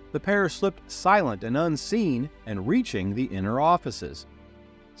 The pair slipped silent and unseen and reaching the inner offices.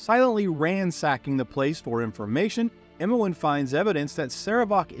 Silently ransacking the place for information, Imoen finds evidence that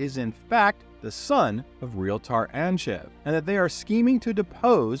Sarevok is in fact the son of Realtar Anshev, and that they are scheming to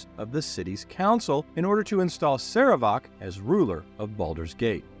depose of the city's council in order to install Sarevok as ruler of Baldur's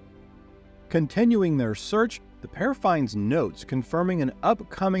Gate. Continuing their search, the pair finds notes confirming an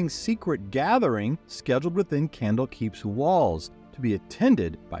upcoming secret gathering scheduled within Candlekeep's walls to be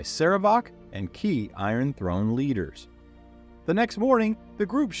attended by Sarevok and key Iron Throne leaders. The next morning, the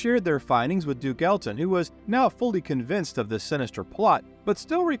group shared their findings with Duke Eltan, who was now fully convinced of the sinister plot, but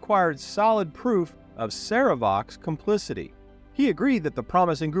still required solid proof of Sarevok's complicity. He agreed that the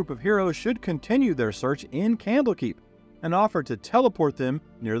promising group of heroes should continue their search in Candlekeep, and offered to teleport them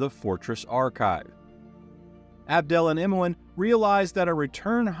near the fortress archive. Abdel and Imoen realized that a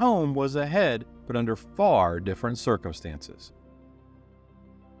return home was ahead, but under far different circumstances.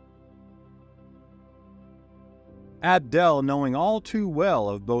 Abdel, knowing all too well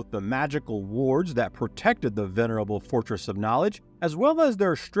of both the magical wards that protected the venerable Fortress of Knowledge, as well as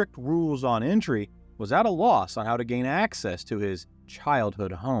their strict rules on entry, was at a loss on how to gain access to his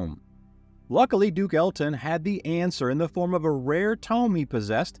childhood home. Luckily, Duke Eltan had the answer in the form of a rare tome he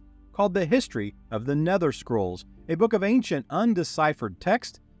possessed called The History of the Nether Scrolls, a book of ancient, undeciphered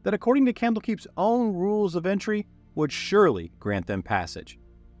text that, according to Candlekeep's own rules of entry, would surely grant them passage.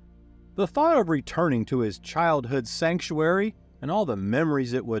 The thought of returning to his childhood sanctuary and all the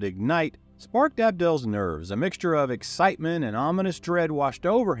memories it would ignite sparked Abdel's nerves. A mixture of excitement and ominous dread washed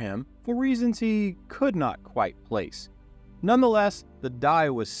over him for reasons he could not quite place. Nonetheless, the die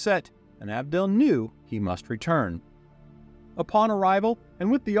was set, and Abdel knew he must return. Upon arrival,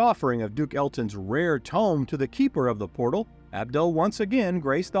 and with the offering of Duke Eltan's rare tome to the keeper of the portal, Abdel once again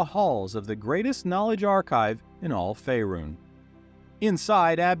graced the halls of the greatest knowledge archive in all Faerun.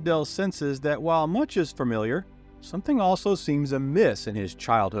 Inside, Abdel senses that while much is familiar, something also seems amiss in his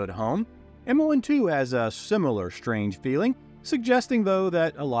childhood home. Imoen too has a similar strange feeling, suggesting though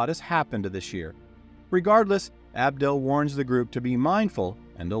that a lot has happened this year. Regardless, Abdel warns the group to be mindful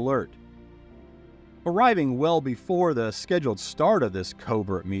and alert. Arriving well before the scheduled start of this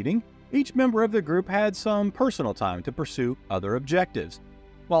covert meeting, each member of the group had some personal time to pursue other objectives.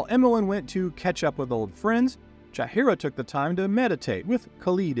 While Imoen went to catch up with old friends, Jaheira took the time to meditate, with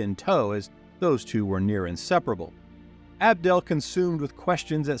Khalid in tow, as those two were near inseparable. Abdel, consumed with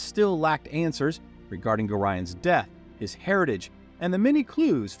questions that still lacked answers regarding Gorian's death, his heritage, and the many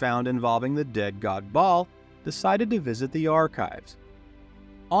clues found involving the dead god Baal, decided to visit the archives.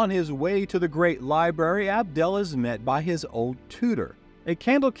 On his way to the great library, Abdel is met by his old tutor, a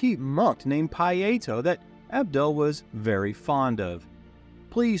Candlekeep monk named Paieto that Abdel was very fond of.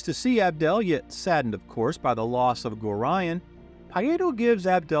 Pleased to see Abdel, yet saddened of course by the loss of Gorion, Pieto gives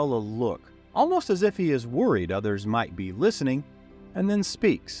Abdel a look, almost as if he is worried others might be listening, and then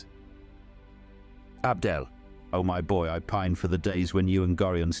speaks. Abdel, oh my boy, I pine for the days when you and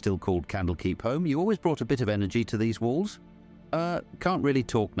Gorion still called Candlekeep home. You always brought a bit of energy to these walls. Can't really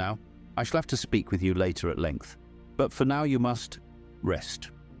talk now. I shall have to speak with you later at length. But for now you must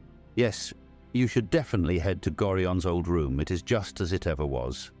rest. Yes, you should definitely head to Gorion's old room. It is just as it ever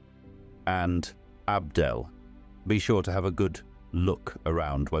was. And, Abdel, be sure to have a good look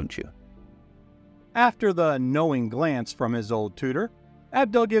around, won't you? After the knowing glance from his old tutor,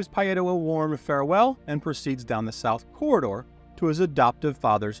 Abdel gives Pieto a warm farewell and proceeds down the south corridor to his adoptive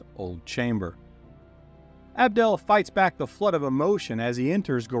father's old chamber. Abdel fights back the flood of emotion as he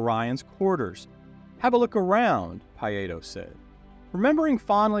enters Gorion's quarters. "Have a look around," Pieto said. Remembering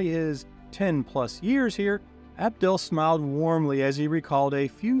fondly his 10-plus years here, Abdel smiled warmly as he recalled a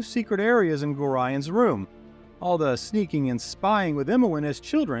few secret areas in Gorion's room, all the sneaking and spying with Imoen as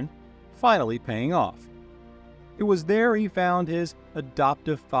children finally paying off. It was there he found his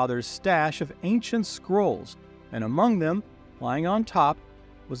adoptive father's stash of ancient scrolls, and among them, lying on top,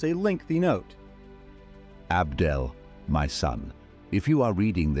 was a lengthy note. Abdel, my son, if you are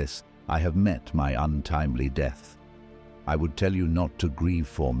reading this, I have met my untimely death. I would tell you not to grieve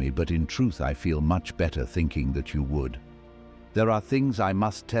for me, but in truth I feel much better thinking that you would. There are things I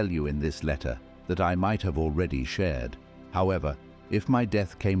must tell you in this letter that I might have already shared. However, if my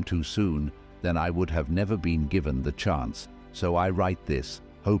death came too soon, then I would have never been given the chance, so I write this,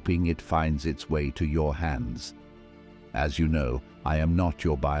 hoping it finds its way to your hands. As you know, I am not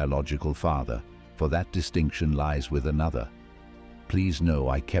your biological father, for that distinction lies with another. Please know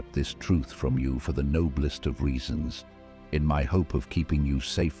I kept this truth from you for the noblest of reasons, in my hope of keeping you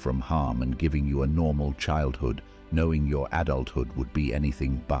safe from harm and giving you a normal childhood, knowing your adulthood would be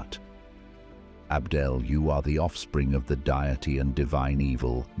anything but. Abdel, you are the offspring of the deity and divine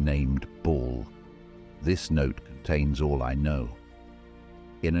evil named Baal. This note contains all I know.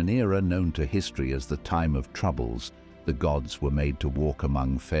 In an era known to history as the Time of Troubles, the gods were made to walk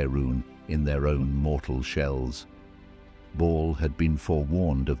among Faerun in their own mortal shells. Baal had been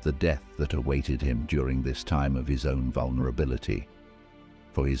forewarned of the death that awaited him during this time of his own vulnerability.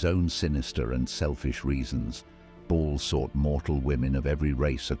 For his own sinister and selfish reasons, Baal sought mortal women of every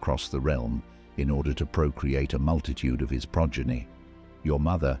race across the realm in order to procreate a multitude of his progeny. Your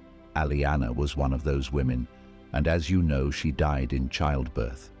mother, Aliana, was one of those women, and as you know, she died in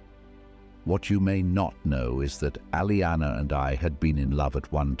childbirth. What you may not know is that Aliana and I had been in love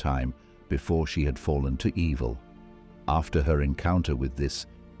at one time before she had fallen to evil. After her encounter with this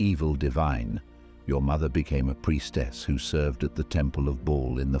evil divine, your mother became a priestess who served at the temple of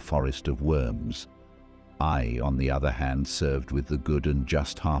Baal in the Forest of Worms. I, on the other hand, served with the good and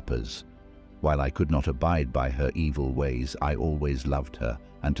just harpers. While I could not abide by her evil ways, I always loved her,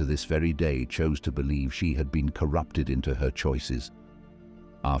 and to this very day chose to believe she had been corrupted into her choices.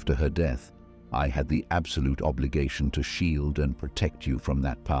 After her death, I had the absolute obligation to shield and protect you from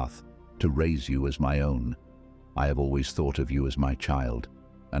that path, to raise you as my own. I have always thought of you as my child,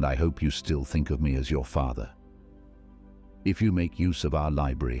 and I hope you still think of me as your father. If you make use of our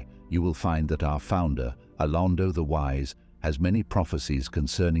library, you will find that our founder, Alondo the Wise, has many prophecies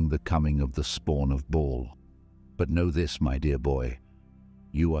concerning the coming of the spawn of Baal. But know this, my dear boy,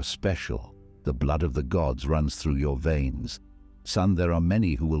 you are special. The blood of the gods runs through your veins. Son, there are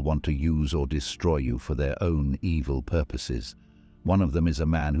many who will want to use or destroy you for their own evil purposes. One of them is a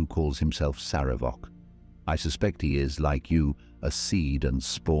man who calls himself Sarevok. I suspect he is, like you, a seed and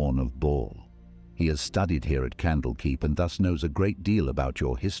spawn of Baal. He has studied here at Candlekeep and thus knows a great deal about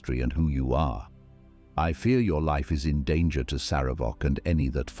your history and who you are. I fear your life is in danger to Sarevok and any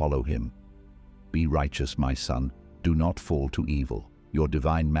that follow him. Be righteous, my son. Do not fall to evil. Your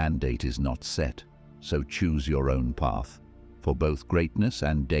divine mandate is not set, so choose your own path, for both greatness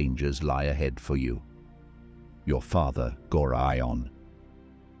and dangers lie ahead for you. Your father, Gorion.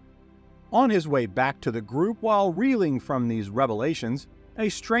 On his way back to the group while reeling from these revelations, a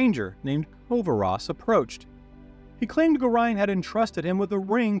stranger named Kovaros approached. He claimed Gorion had entrusted him with a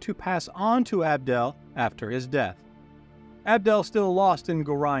ring to pass on to Abdel after his death. Abdel, still lost in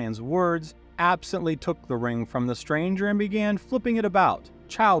Gorion's words, absently took the ring from the stranger and began flipping it about,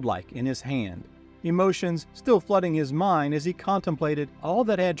 childlike in his hand, emotions still flooding his mind as he contemplated all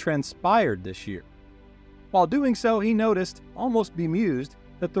that had transpired this year. While doing so, he noticed, almost bemused,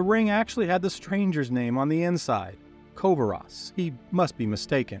 that the ring actually had the stranger's name on the inside, Kovaros. He must be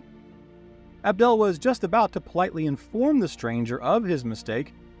mistaken. Abdel was just about to politely inform the stranger of his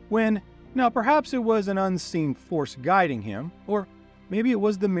mistake when, now perhaps it was an unseen force guiding him, or maybe it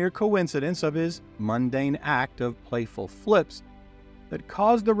was the mere coincidence of his mundane act of playful flips, that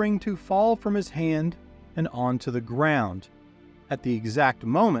caused the ring to fall from his hand and onto the ground, at the exact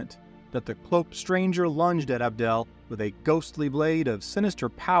moment that the cloaked stranger lunged at Abdel with a ghostly blade of sinister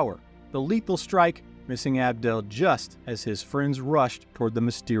power, the lethal strike missing Abdel just as his friends rushed toward the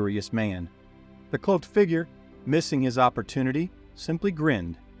mysterious man. The cloaked figure, missing his opportunity, simply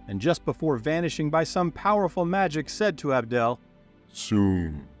grinned, and just before vanishing by some powerful magic said to Abdel,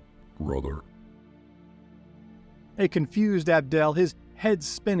 "Soon, brother." A confused Abdel, his head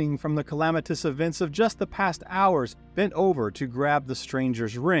spinning from the calamitous events of just the past hours, bent over to grab the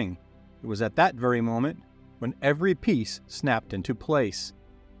stranger's ring. It was at that very moment when every piece snapped into place.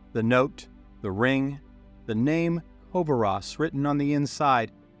 The note, the ring, the name Kovaros written on the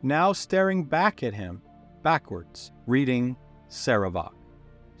inside, now staring back at him, backwards, reading Saravok.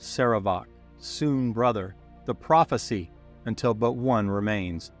 Saravok, soon brother, the prophecy, until but one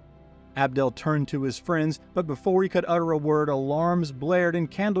remains. Abdel turned to his friends, but before he could utter a word, alarms blared and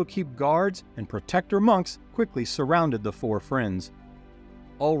Candlekeep guards and protector monks quickly surrounded the four friends.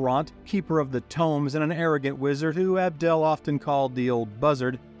 Ulront, keeper of the tomes and an arrogant wizard who Abdel often called the Old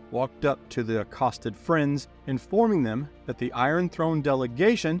Buzzard, walked up to the accosted friends, informing them that the Iron Throne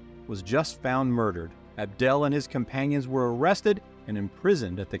delegation was just found murdered. Abdel and his companions were arrested and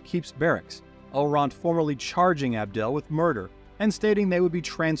imprisoned at the Keep's barracks, Ulront formally charging Abdel with murder and stating they would be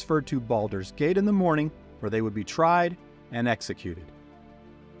transferred to Baldur's Gate in the morning, where they would be tried and executed.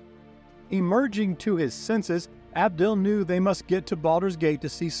 Emerging to his senses, Abdel knew they must get to Baldur's Gate to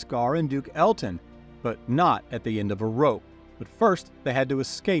see Scar and Duke Eltan, but not at the end of a rope. But first, they had to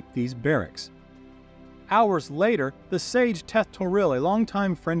escape these barracks. Hours later, the sage Teth Toril, a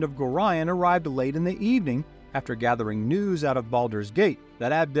longtime friend of Gorion, arrived late in the evening after gathering news out of Baldur's Gate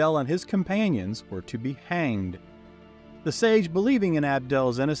that Abdel and his companions were to be hanged. The sage, believing in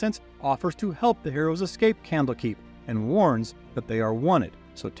Abdel's innocence, offers to help the heroes escape Candlekeep and warns that they are wanted,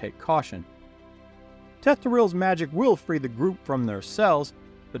 so take caution. Teth Toril's magic will free the group from their cells,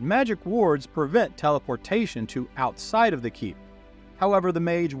 but magic wards prevent teleportation to outside of the keep. However, the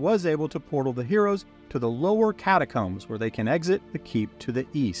mage was able to portal the heroes to the lower catacombs where they can exit the keep to the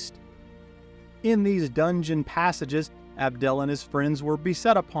east. In these dungeon passages, Abdel and his friends were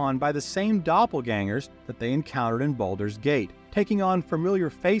beset upon by the same doppelgangers that they encountered in Baldur's Gate, taking on familiar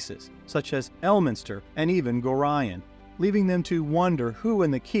faces such as Elminster and even Gorion, leaving them to wonder who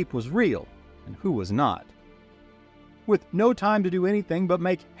in the keep was real and who was not. With no time to do anything but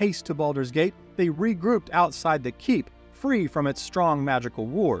make haste to Baldur's Gate, they regrouped outside the keep, free from its strong magical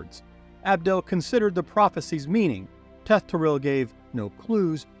wards. Abdel considered the prophecy's meaning. Teth Toril gave no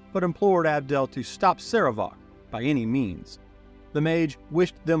clues, but implored Abdel to stop Saravok by any means. The mage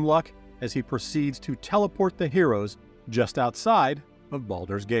wished them luck as he proceeds to teleport the heroes just outside of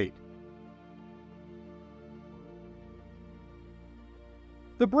Baldur's Gate.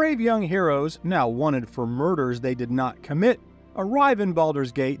 The brave young heroes, now wanted for murders they did not commit, arrive in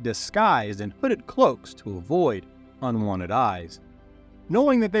Baldur's Gate disguised in hooded cloaks to avoid unwanted eyes.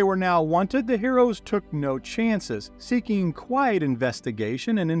 Knowing that they were now wanted, the heroes took no chances, seeking quiet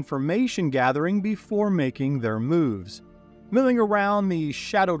investigation and information gathering before making their moves. Milling around the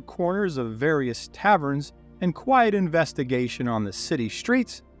shadowed corners of various taverns and quiet investigation on the city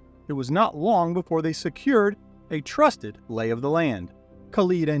streets, it was not long before they secured a trusted lay of the land.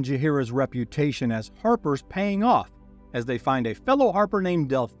 Khalid and Jahira's reputation as harpers paying off, as they find a fellow harper named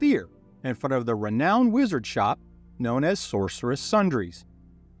Delphir in front of the renowned wizard shop known as Sorceress Sundries.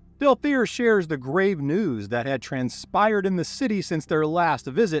 Delphir shares the grave news that had transpired in the city since their last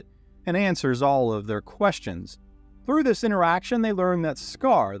visit and answers all of their questions. Through this interaction, they learn that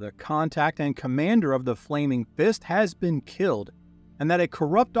Scar, the contact and commander of the Flaming Fist, has been killed, and that a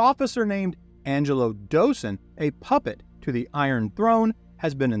corrupt officer named Angelo Dosen, a puppet to the Iron Throne,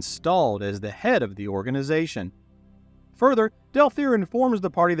 has been installed as the head of the organization. Further, Delphir informs the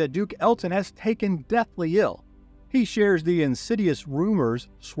party that Duke Eltan has taken deathly ill. He shares the insidious rumors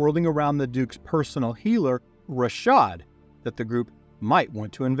swirling around the Duke's personal healer, Rashad, that the group might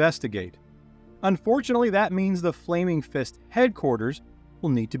want to investigate. Unfortunately, that means the Flaming Fist headquarters will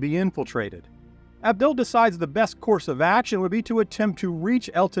need to be infiltrated. Abdel decides the best course of action would be to attempt to reach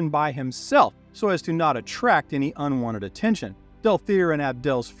Eltan by himself so as to not attract any unwanted attention. Delphir and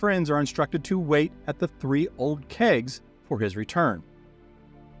Abdel's friends are instructed to wait at the 3 old kegs for his return.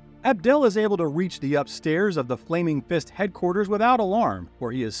 Abdel is able to reach the upstairs of the Flaming Fist headquarters without alarm,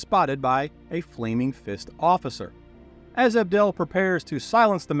 where he is spotted by a Flaming Fist officer. As Abdel prepares to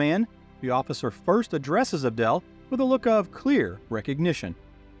silence the man, the officer first addresses Abdel with a look of clear recognition.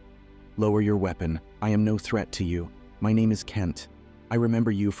 "Lower your weapon. I am no threat to you. My name is Kent. I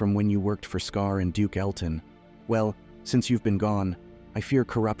remember you from when you worked for Scar and Duke Eltan. Well, since you've been gone, I fear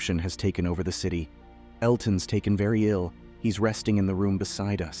corruption has taken over the city. Eltan's taken very ill. He's resting in the room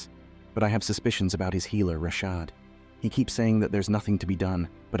beside us. But I have suspicions about his healer, Rashad. He keeps saying that there's nothing to be done,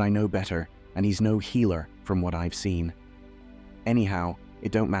 but I know better, and he's no healer from what I've seen. Anyhow,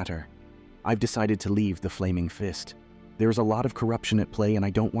 it don't matter. I've decided to leave the Flaming Fist. There's a lot of corruption at play, and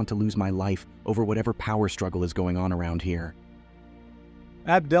I don't want to lose my life over whatever power struggle is going on around here.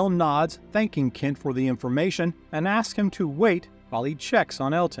 Abdel nods, thanking Kent for the information, and asks him to wait while he checks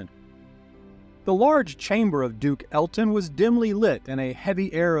on Eltan. The large chamber of Duke Eltan was dimly lit, and a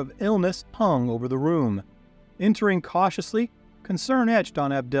heavy air of illness hung over the room. Entering cautiously, concern etched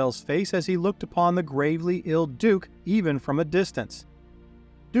on Abdel's face as he looked upon the gravely ill Duke even from a distance.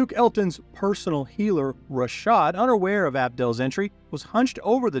 Duke Eltan's personal healer, Rashad, unaware of Abdel's entry, was hunched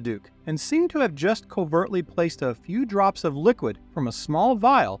over the Duke and seemed to have just covertly placed a few drops of liquid from a small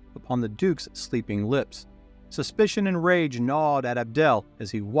vial upon the Duke's sleeping lips. Suspicion and rage gnawed at Abdel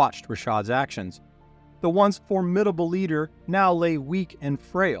as he watched Rashad's actions. The once formidable leader now lay weak and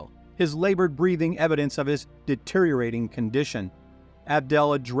frail, his labored breathing evidence of his deteriorating condition.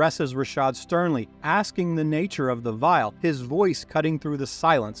 Abdel addresses Rashad sternly, asking the nature of the vial, his voice cutting through the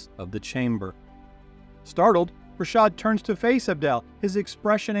silence of the chamber. Startled, Rashad turns to face Abdel, his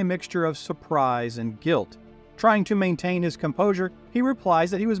expression a mixture of surprise and guilt. Trying to maintain his composure, he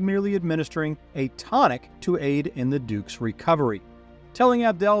replies that he was merely administering a tonic to aid in the Duke's recovery, telling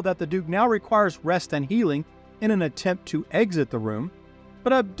Abdel that the Duke now requires rest and healing in an attempt to exit the room.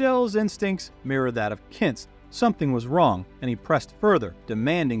 But Abdel's instincts mirrored that of Kent's. Something was wrong, and he pressed further,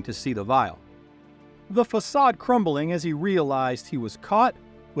 demanding to see the vial. The facade crumbling as he realized he was caught,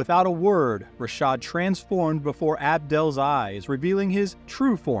 without a word, Rashad transformed before Abdel's eyes, revealing his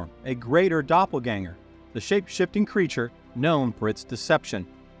true form, a greater doppelganger, the shape-shifting creature known for its deception.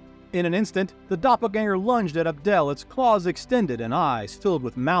 In an instant, the doppelganger lunged at Abdel, its claws extended and eyes filled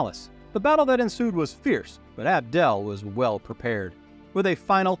with malice. The battle that ensued was fierce, but Abdel was well prepared. With a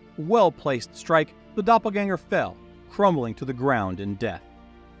final, well-placed strike, the doppelganger fell, crumbling to the ground in death.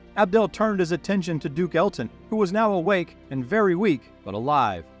 Abdel turned his attention to Duke Eltan, who was now awake and very weak, but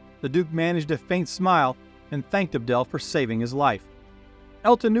alive. The Duke managed a faint smile and thanked Abdel for saving his life.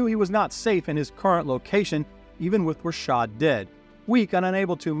 Eltan knew he was not safe in his current location, even with Rashad dead. Weak and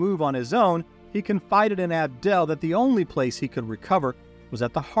unable to move on his own, he confided in Abdel that the only place he could recover was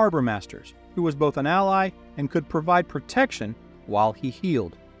at the Harbor Master's, who was both an ally and could provide protection while he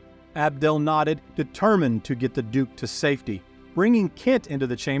healed. Abdel nodded, determined to get the Duke to safety. Bringing Kent into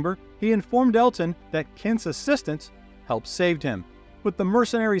the chamber, he informed Eltan that Kent's assistance helped save him. With the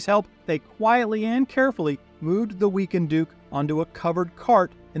mercenaries' help, they quietly and carefully moved the weakened Duke onto a covered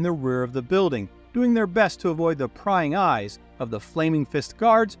cart in the rear of the building, doing their best to avoid the prying eyes of the Flaming Fist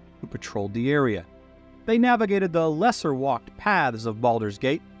guards who patrolled the area. They navigated the lesser-walked paths of Baldur's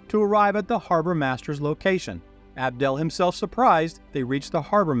Gate to arrive at the Harbor Master's location. Abdel himself surprised they reached the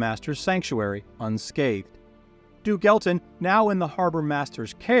Harbor Master's sanctuary unscathed. Duke Eltan, now in the Harbor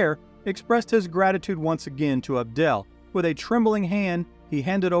Master's care, expressed his gratitude once again to Abdel. With a trembling hand, he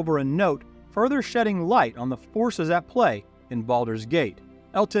handed over a note, further shedding light on the forces at play in Baldur's Gate.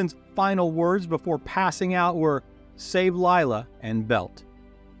 Eltan's final words before passing out were, "Save Lila and Belt."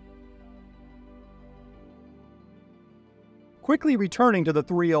 Quickly returning to the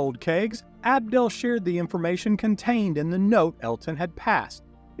three old kegs, Abdel shared the information contained in the note Eltan had passed.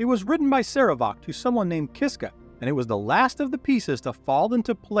 It was written by Saravok to someone named Kiska, and it was the last of the pieces to fall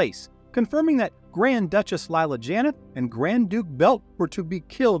into place, confirming that Grand Duchess Lila Janeth and Grand Duke Belt were to be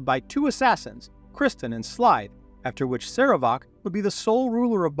killed by two assassins, Kristen and Slide, after which Saravok would be the sole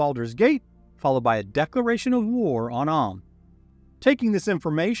ruler of Baldur's Gate, followed by a declaration of war on Alm. Taking this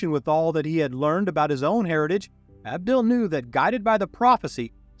information with all that he had learned about his own heritage, Abdel knew that, guided by the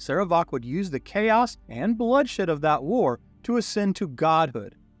prophecy, Saravok would use the chaos and bloodshed of that war to ascend to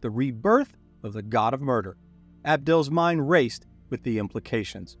godhood, the rebirth of the god of murder. Abdel's mind raced with the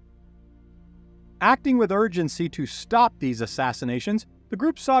implications. Acting with urgency to stop these assassinations, the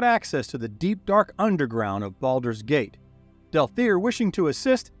group sought access to the deep dark underground of Baldur's Gate. Delthir, wishing to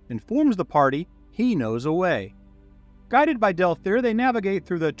assist, informs the party he knows a way. Guided by Delthir, they navigate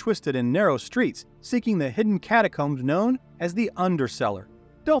through the twisted and narrow streets, seeking the hidden catacombs known as the Undercellar.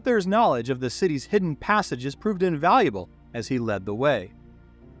 Delthir's knowledge of the city's hidden passages proved invaluable as he led the way.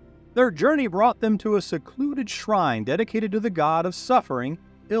 Their journey brought them to a secluded shrine dedicated to the god of suffering,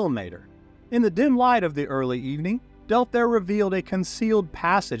 Ilmater. In the dim light of the early evening, Delthir revealed a concealed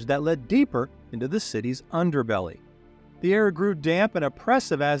passage that led deeper into the city's underbelly. The air grew damp and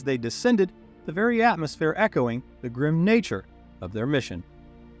oppressive as they descended, the very atmosphere echoing the grim nature of their mission.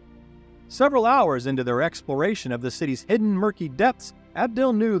 Several hours into their exploration of the city's hidden murky depths,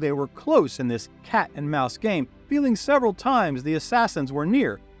 Abdel knew they were close in this cat-and-mouse game, feeling several times the assassins were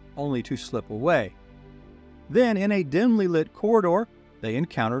near, only to slip away. Then, in a dimly lit corridor, they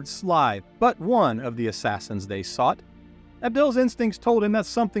encountered Slythe, but one of the assassins they sought. Abdel's instincts told him that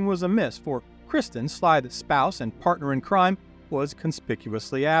something was amiss, for Kristen, Slythe's spouse and partner in crime, was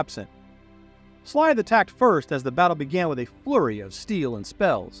conspicuously absent. Slythe attacked first as the battle began with a flurry of steel and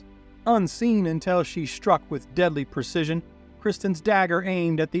spells. Unseen until she struck with deadly precision, Kristen's dagger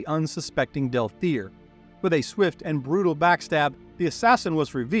aimed at the unsuspecting Delthier. With a swift and brutal backstab, the assassin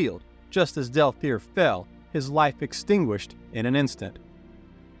was revealed. Just as Delthier fell, his life extinguished in an instant.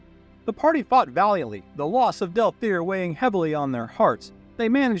 The party fought valiantly, the loss of Delthier weighing heavily on their hearts. They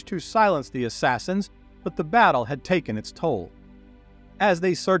managed to silence the assassins, but the battle had taken its toll. As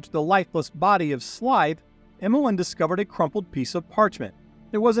they searched the lifeless body of Slythe, Emmeline discovered a crumpled piece of parchment.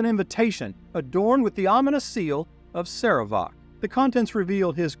 It was an invitation, adorned with the ominous seal of Sarevok. The contents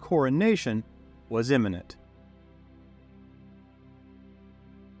revealed his coronation was imminent.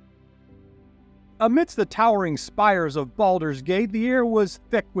 Amidst the towering spires of Baldur's Gate, the air was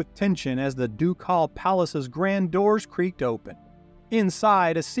thick with tension as the Ducal Palace's grand doors creaked open.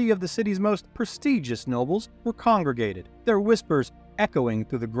 Inside, a sea of the city's most prestigious nobles were congregated, their whispers echoing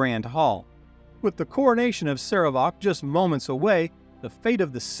through the grand hall. With the coronation of Sarevok just moments away, the fate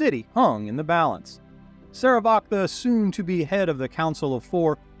of the city hung in the balance. Sarevok, the soon-to-be head of the Council of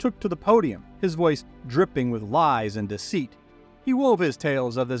Four, took to the podium, his voice dripping with lies and deceit. He wove his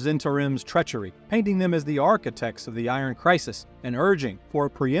tales of the Zhentarim's treachery, painting them as the architects of the Iron Crisis and urging for a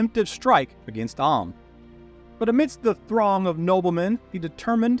preemptive strike against Amn. But amidst the throng of noblemen, the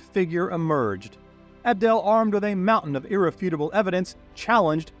determined figure emerged. Abdel, armed with a mountain of irrefutable evidence,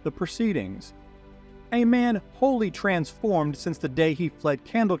 challenged the proceedings. A man wholly transformed since the day he fled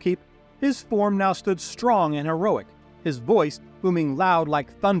Candlekeep, his form now stood strong and heroic, his voice booming loud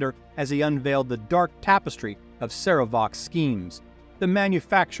like thunder as he unveiled the dark tapestry of Sarevok's schemes, the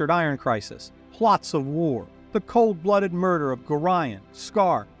manufactured Iron Crisis, plots of war, the cold-blooded murder of Gorion,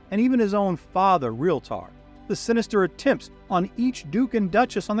 Scar, and even his own father, Realtar, the sinister attempts on each Duke and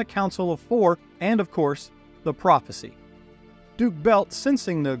Duchess on the Council of Four, and of course, the prophecy. Duke Belt,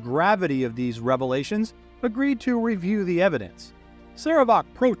 sensing the gravity of these revelations, agreed to review the evidence. Sarevok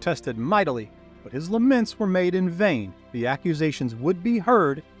protested mightily, but his laments were made in vain. The accusations would be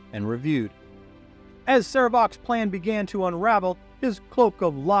heard and reviewed. As Sarevok's plan began to unravel, his cloak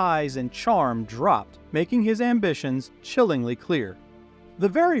of lies and charm dropped, making his ambitions chillingly clear. The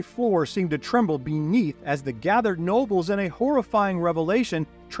very floor seemed to tremble beneath as the gathered nobles in a horrifying revelation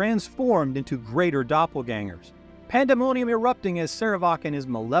transformed into greater doppelgangers. Pandemonium erupting as Sarevok and his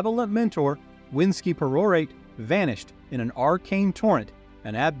malevolent mentor, Winsky Perorate, vanished in an arcane torrent,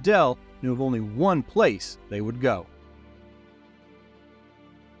 and Abdel knew of only one place they would go.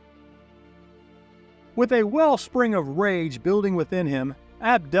 With a wellspring of rage building within him,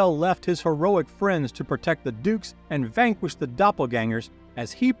 Abdel left his heroic friends to protect the dukes and vanquish the doppelgangers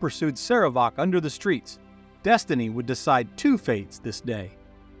as he pursued Sarevok under the streets. Destiny would decide two fates this day.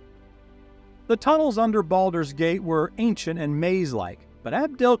 The tunnels under Baldur's Gate were ancient and maze-like, but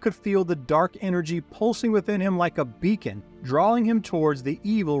Abdel could feel the dark energy pulsing within him like a beacon, drawing him towards the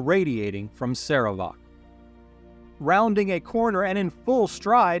evil radiating from Sarevok. Rounding a corner and in full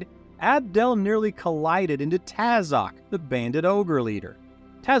stride, Abdel nearly collided into Tazok, the bandit ogre leader.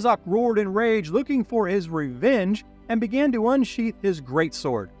 Tazok roared in rage, looking for his revenge, and began to unsheath his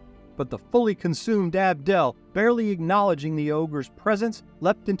greatsword. But the fully consumed Abdel, barely acknowledging the ogre's presence,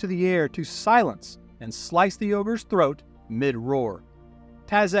 leapt into the air to silence and slice the ogre's throat mid-roar.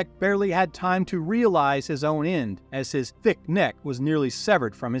 Tazok barely had time to realize his own end, as his thick neck was nearly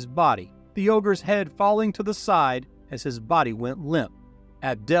severed from his body, the ogre's head falling to the side as his body went limp.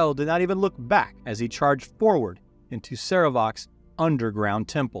 Abdel did not even look back as he charged forward into Sarevok's underground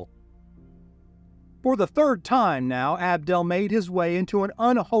temple. For the third time now, Abdel made his way into an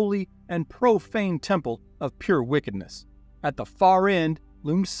unholy and profane temple of pure wickedness. At the far end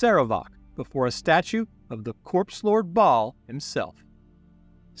loomed Sarevok before a statue of the corpse lord Baal himself.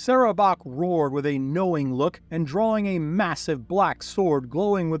 Sarevok roared with a knowing look and drawing a massive black sword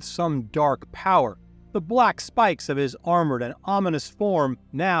glowing with some dark power, the black spikes of his armored and ominous form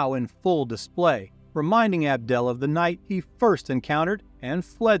now in full display, reminding Abdel of the night he first encountered and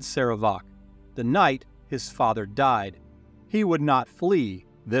fled Sarevok, the night his father died. He would not flee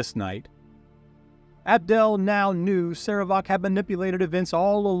this night. Abdel now knew Sarevok had manipulated events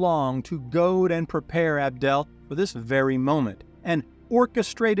all along to goad and prepare Abdel for this very moment, an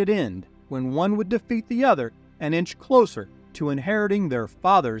orchestrated end when one would defeat the other and inch closer to inheriting their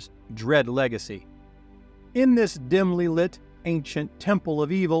father's dread legacy. In this dimly lit, ancient temple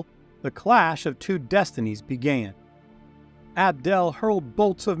of evil, the clash of two destinies began. Abdel hurled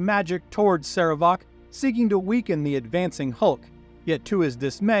bolts of magic towards Sarevok, seeking to weaken the advancing Hulk, yet to his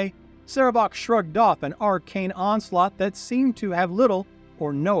dismay, Sarevok shrugged off an arcane onslaught that seemed to have little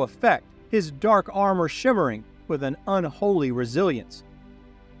or no effect, his dark armor shimmering with an unholy resilience.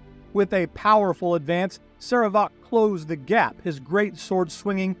 With a powerful advance, Sarevok closed the gap, his great sword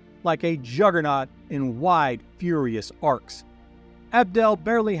swinging like a juggernaut in wide, furious arcs. Abdel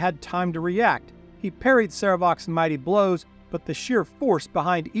barely had time to react. He parried Sarevok's mighty blows, but the sheer force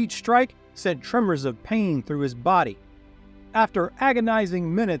behind each strike sent tremors of pain through his body. After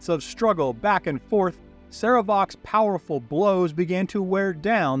agonizing minutes of struggle back and forth, Sarevok's powerful blows began to wear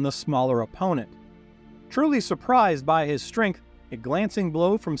down the smaller opponent. Truly surprised by his strength, a glancing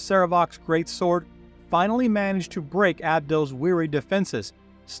blow from Sarevok's great sword finally managed to break Abdel's weary defenses,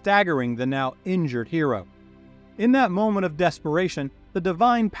 staggering the now injured hero. In that moment of desperation, the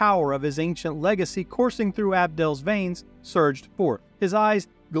divine power of his ancient legacy coursing through Abdel's veins surged forth. His eyes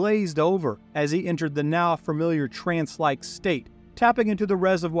glazed over as he entered the now familiar trance-like state, tapping into the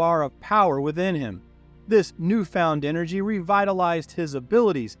reservoir of power within him. This newfound energy revitalized his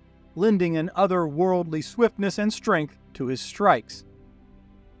abilities, lending an otherworldly swiftness and strength to his strikes.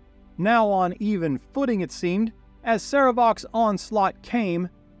 Now on even footing it seemed, as Sarevok's onslaught came,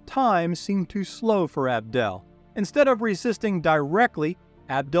 time seemed to slow for Abdel. Instead of resisting directly,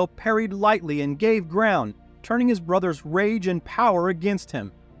 Abdel parried lightly and gave ground, turning his brother's rage and power against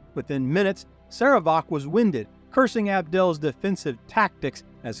him. Within minutes, Sarevok was winded, cursing Abdel's defensive tactics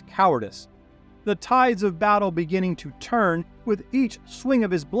as cowardice. The tides of battle beginning to turn, with each swing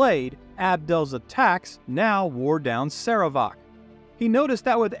of his blade, Abdel's attacks now wore down Sarevok. He noticed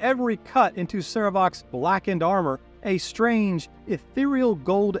that with every cut into Sarevok's blackened armor, a strange, ethereal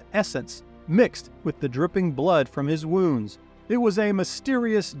gold essence mixed with the dripping blood from his wounds. It was a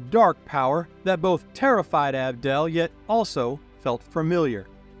mysterious, dark power that both terrified Abdel yet also felt familiar.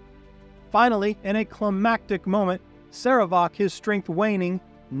 Finally, in a climactic moment, Sarevok, his strength waning,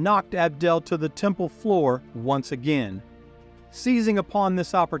 knocked Abdel to the temple floor once again. Seizing upon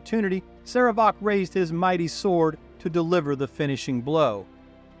this opportunity, Sarevok raised his mighty sword to deliver the finishing blow.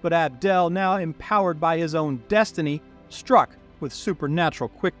 But Abdel, now empowered by his own destiny, struck with supernatural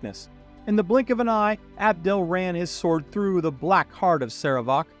quickness. In the blink of an eye, Abdel ran his sword through the black heart of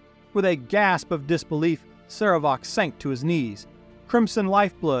Sarevok. With a gasp of disbelief, Sarevok sank to his knees, crimson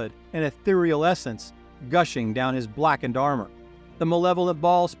lifeblood and ethereal essence gushing down his blackened armor. The malevolent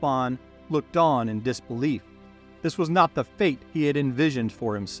ball spawn looked on in disbelief. This was not the fate he had envisioned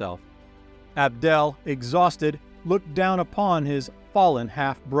for himself. Abdel, exhausted, looked down upon his fallen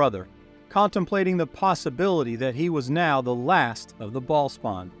half-brother, contemplating the possibility that he was now the last of the ball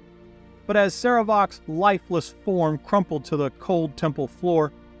spawn. But as Sarevok's lifeless form crumpled to the cold temple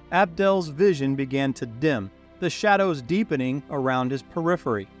floor, Abdel's vision began to dim, the shadows deepening around his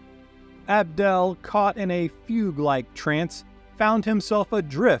periphery. Abdel, caught in a fugue-like trance, found himself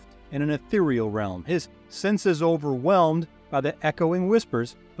adrift in an ethereal realm, his senses overwhelmed by the echoing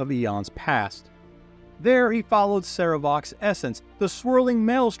whispers of eons past. There he followed Sarevok's essence, the swirling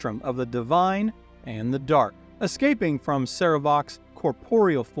maelstrom of the divine and the dark. Escaping from Sarevok's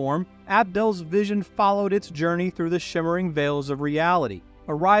corporeal form, Abdel's vision followed its journey through the shimmering veils of reality,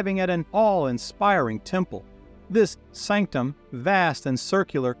 arriving at an awe-inspiring temple. This sanctum, vast and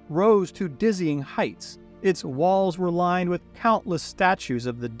circular, rose to dizzying heights. Its walls were lined with countless statues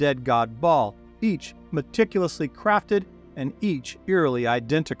of the dead god Baal, each meticulously crafted and each eerily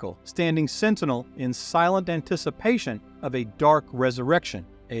identical, standing sentinel in silent anticipation of a dark resurrection,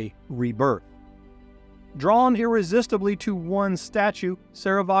 a rebirth. Drawn irresistibly to one statue,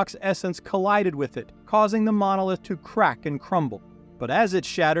 Sarevok's essence collided with it, causing the monolith to crack and crumble. But as it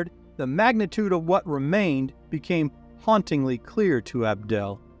shattered, the magnitude of what remained became hauntingly clear to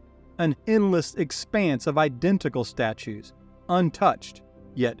Abdel. An endless expanse of identical statues, untouched,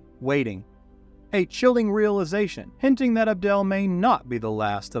 yet waiting. A chilling realization, hinting that Abdel may not be the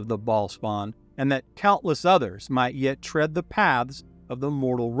last of the Baal spawn, and that countless others might yet tread the paths of the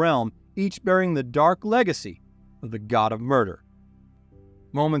mortal realm, each bearing the dark legacy of the god of murder.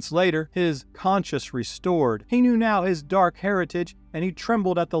 Moments later, his conscience restored. He knew now his dark heritage, and he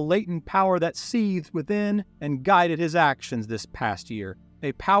trembled at the latent power that seethed within and guided his actions this past year.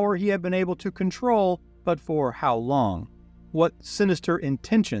 A power he had been able to control, but for how long? What sinister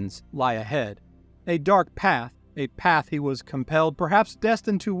intentions lie ahead? A dark path, a path he was compelled, perhaps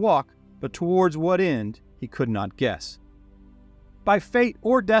destined to walk, but towards what end he could not guess. By fate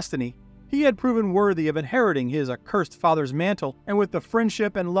or destiny, he had proven worthy of inheriting his accursed father's mantle, and with the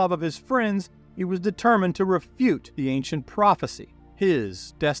friendship and love of his friends, He was determined to refute the ancient prophecy,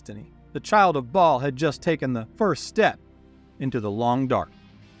 his destiny. The child of Baal had just taken the first step into the long dark.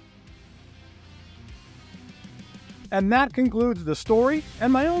 And that concludes the story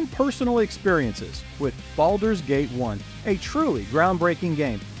and my own personal experiences with Baldur's Gate 1, a truly groundbreaking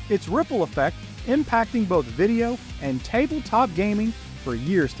game. Its ripple effect impacting both video and tabletop gaming for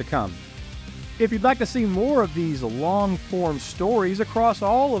years to come. If you'd like to see more of these long-form stories across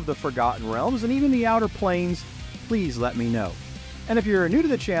all of the Forgotten Realms and even the Outer Planes, please let me know. And if you're new to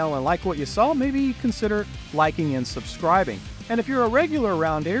the channel and like what you saw, maybe consider liking and subscribing. And if you're a regular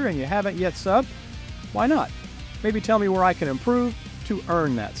around here and you haven't yet subbed, why not? Maybe tell me where I can improve to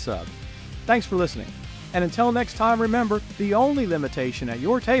earn that sub. Thanks for listening. And until next time, remember, the only limitation at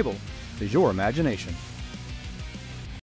your table is your imagination.